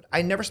episode.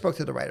 I never spoke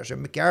to the writer's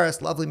room.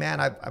 McGarris, lovely man.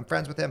 I'm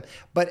friends with him.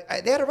 But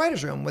they had a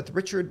writer's room with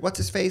Richard, what's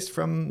his face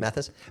from?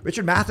 Matheson.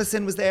 Richard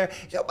Matheson was there.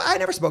 You know, I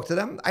never spoke to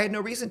them. I had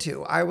no reason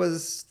to. I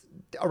was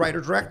a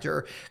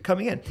writer-director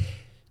coming in.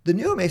 The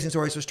new Amazing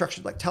Stories was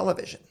structured like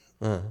television.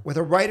 With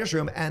a writer's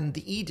room and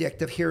the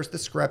edict of here's the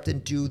script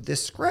and do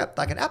this script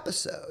like an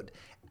episode.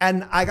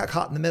 And I got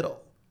caught in the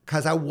middle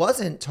because I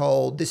wasn't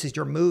told this is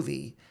your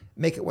movie,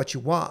 make it what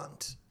you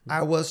want.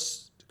 I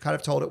was kind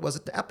of told it was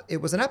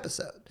an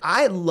episode.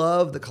 I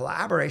love the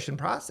collaboration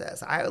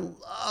process. I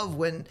love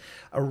when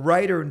a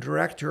writer and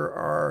director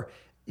are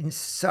in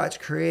such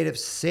creative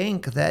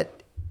sync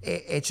that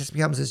it just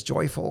becomes this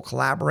joyful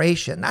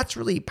collaboration. That's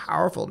really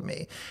powerful to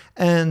me.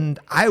 And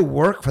I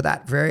work for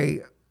that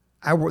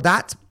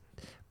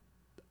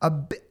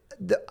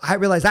I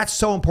realize that's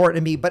so important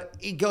to me, but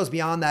it goes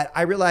beyond that.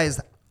 I realize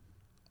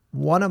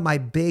one of my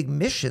big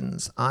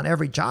missions on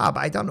every job,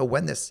 I don't know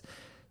when this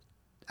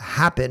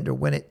happened or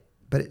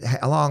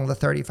along the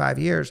 35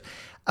 years,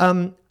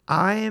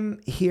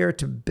 I'm here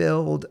to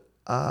build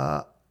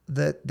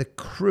the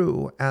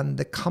crew and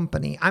the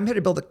company. I'm here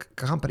to build a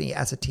company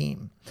as a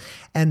team.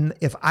 And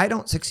if I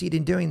don't succeed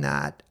in doing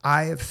that,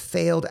 I have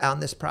failed on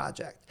this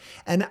project.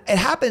 And it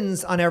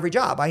happens on every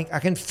job. I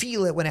can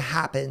feel it when it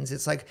happens.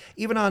 It's like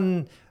even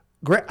on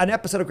an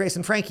episode of Grace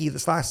and Frankie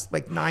this last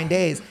 9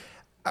 days,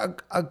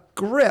 a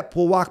grip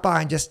will walk by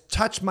and just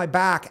touch my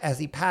back as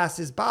he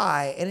passes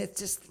by. And it's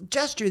just a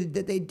gesture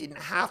that they didn't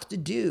have to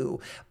do,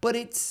 but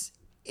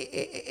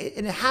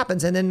it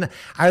happens. And then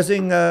I was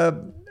doing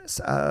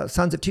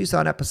Sons of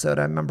Tucson episode,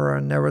 I remember,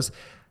 and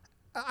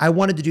I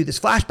wanted to do this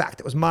flashback.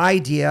 That was my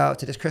idea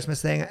to this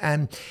Christmas thing.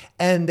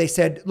 And they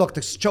said, look,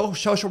 the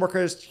social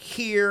workers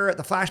here,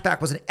 the flashback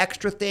was an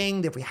extra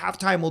thing. If we have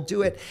time, we'll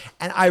do it.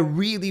 And I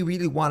really,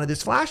 really wanted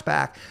this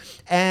flashback.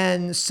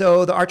 And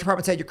so the art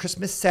department said, your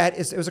Christmas set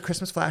it was a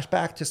Christmas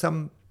flashback to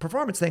some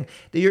performance thing.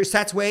 Your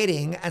set's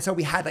waiting. And so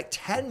we had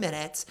 10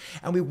 minutes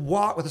and we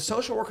walked with the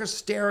social workers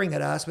staring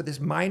at us with this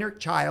minor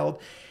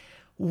child.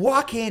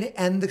 Walk in,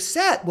 and the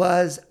set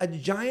was a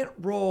giant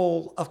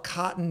roll of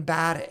cotton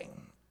batting.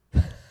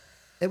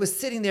 It was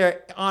sitting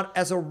there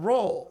as a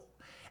roll.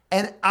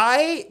 And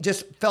I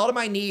just fell to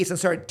my knees and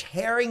started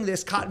tearing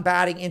this cotton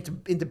batting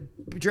into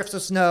drifts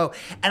of snow.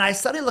 And I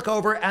suddenly look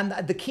over, and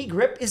the key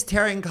grip is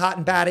tearing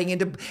cotton batting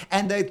and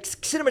the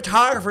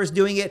cinematographer is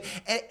doing it.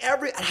 And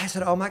I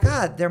said, oh my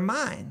God, they're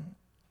mine.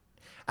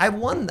 I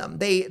won them.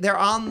 They're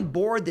on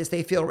board this.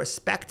 They feel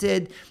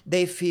respected.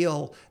 They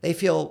feel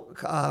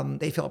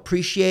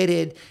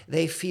appreciated.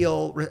 They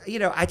feel,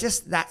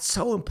 that's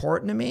so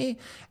important to me.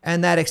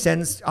 And that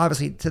extends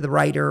obviously to the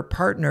writer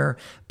partner,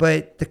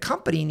 but the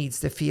company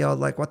needs to feel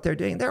like what they're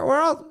doing. We're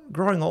all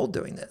growing old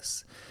doing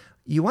this.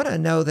 You want to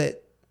know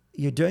that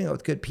you're doing it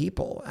with good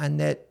people and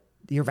that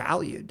you're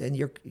valued. And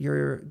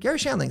Gary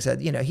Shandling said,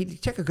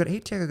 he'd take a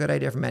good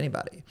idea from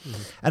anybody.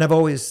 Mm-hmm. And I've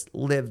always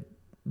lived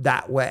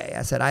that way.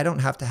 I said, I don't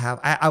have to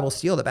I will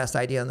steal the best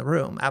idea in the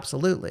room.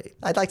 Absolutely.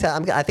 I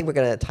think we're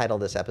going to title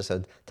this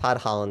episode, Todd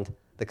Holland,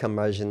 the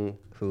curmudgeon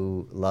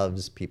who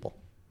loves people.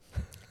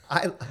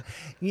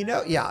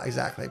 Yeah,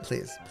 exactly.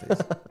 Please.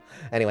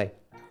 Anyways,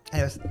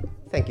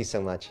 thank you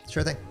so much.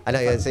 Sure thing. I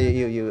know so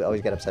you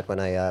always get upset when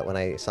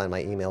I sign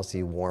my emails to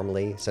you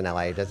warmly. So now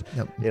I just,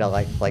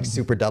 like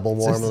super double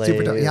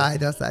warmly. Yeah, I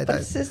does.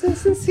 It's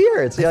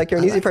sincere. It's like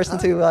you're an easy person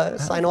to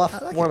sign off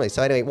warmly.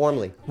 So anyway,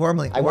 warmly.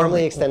 I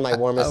warmly extend my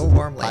warmest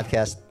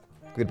podcast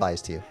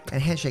goodbyes to you.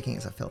 And handshaking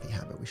is a filthy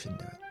habit. We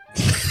shouldn't do it.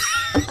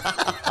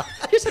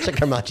 You're such a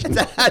curmudgeon.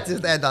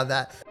 Just end on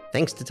that.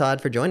 Thanks to Todd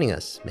for joining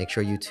us. Make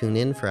sure you tune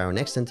in for our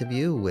next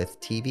interview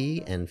with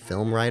TV and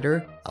film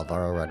writer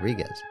Alvaro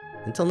Rodriguez.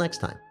 Until next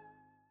time.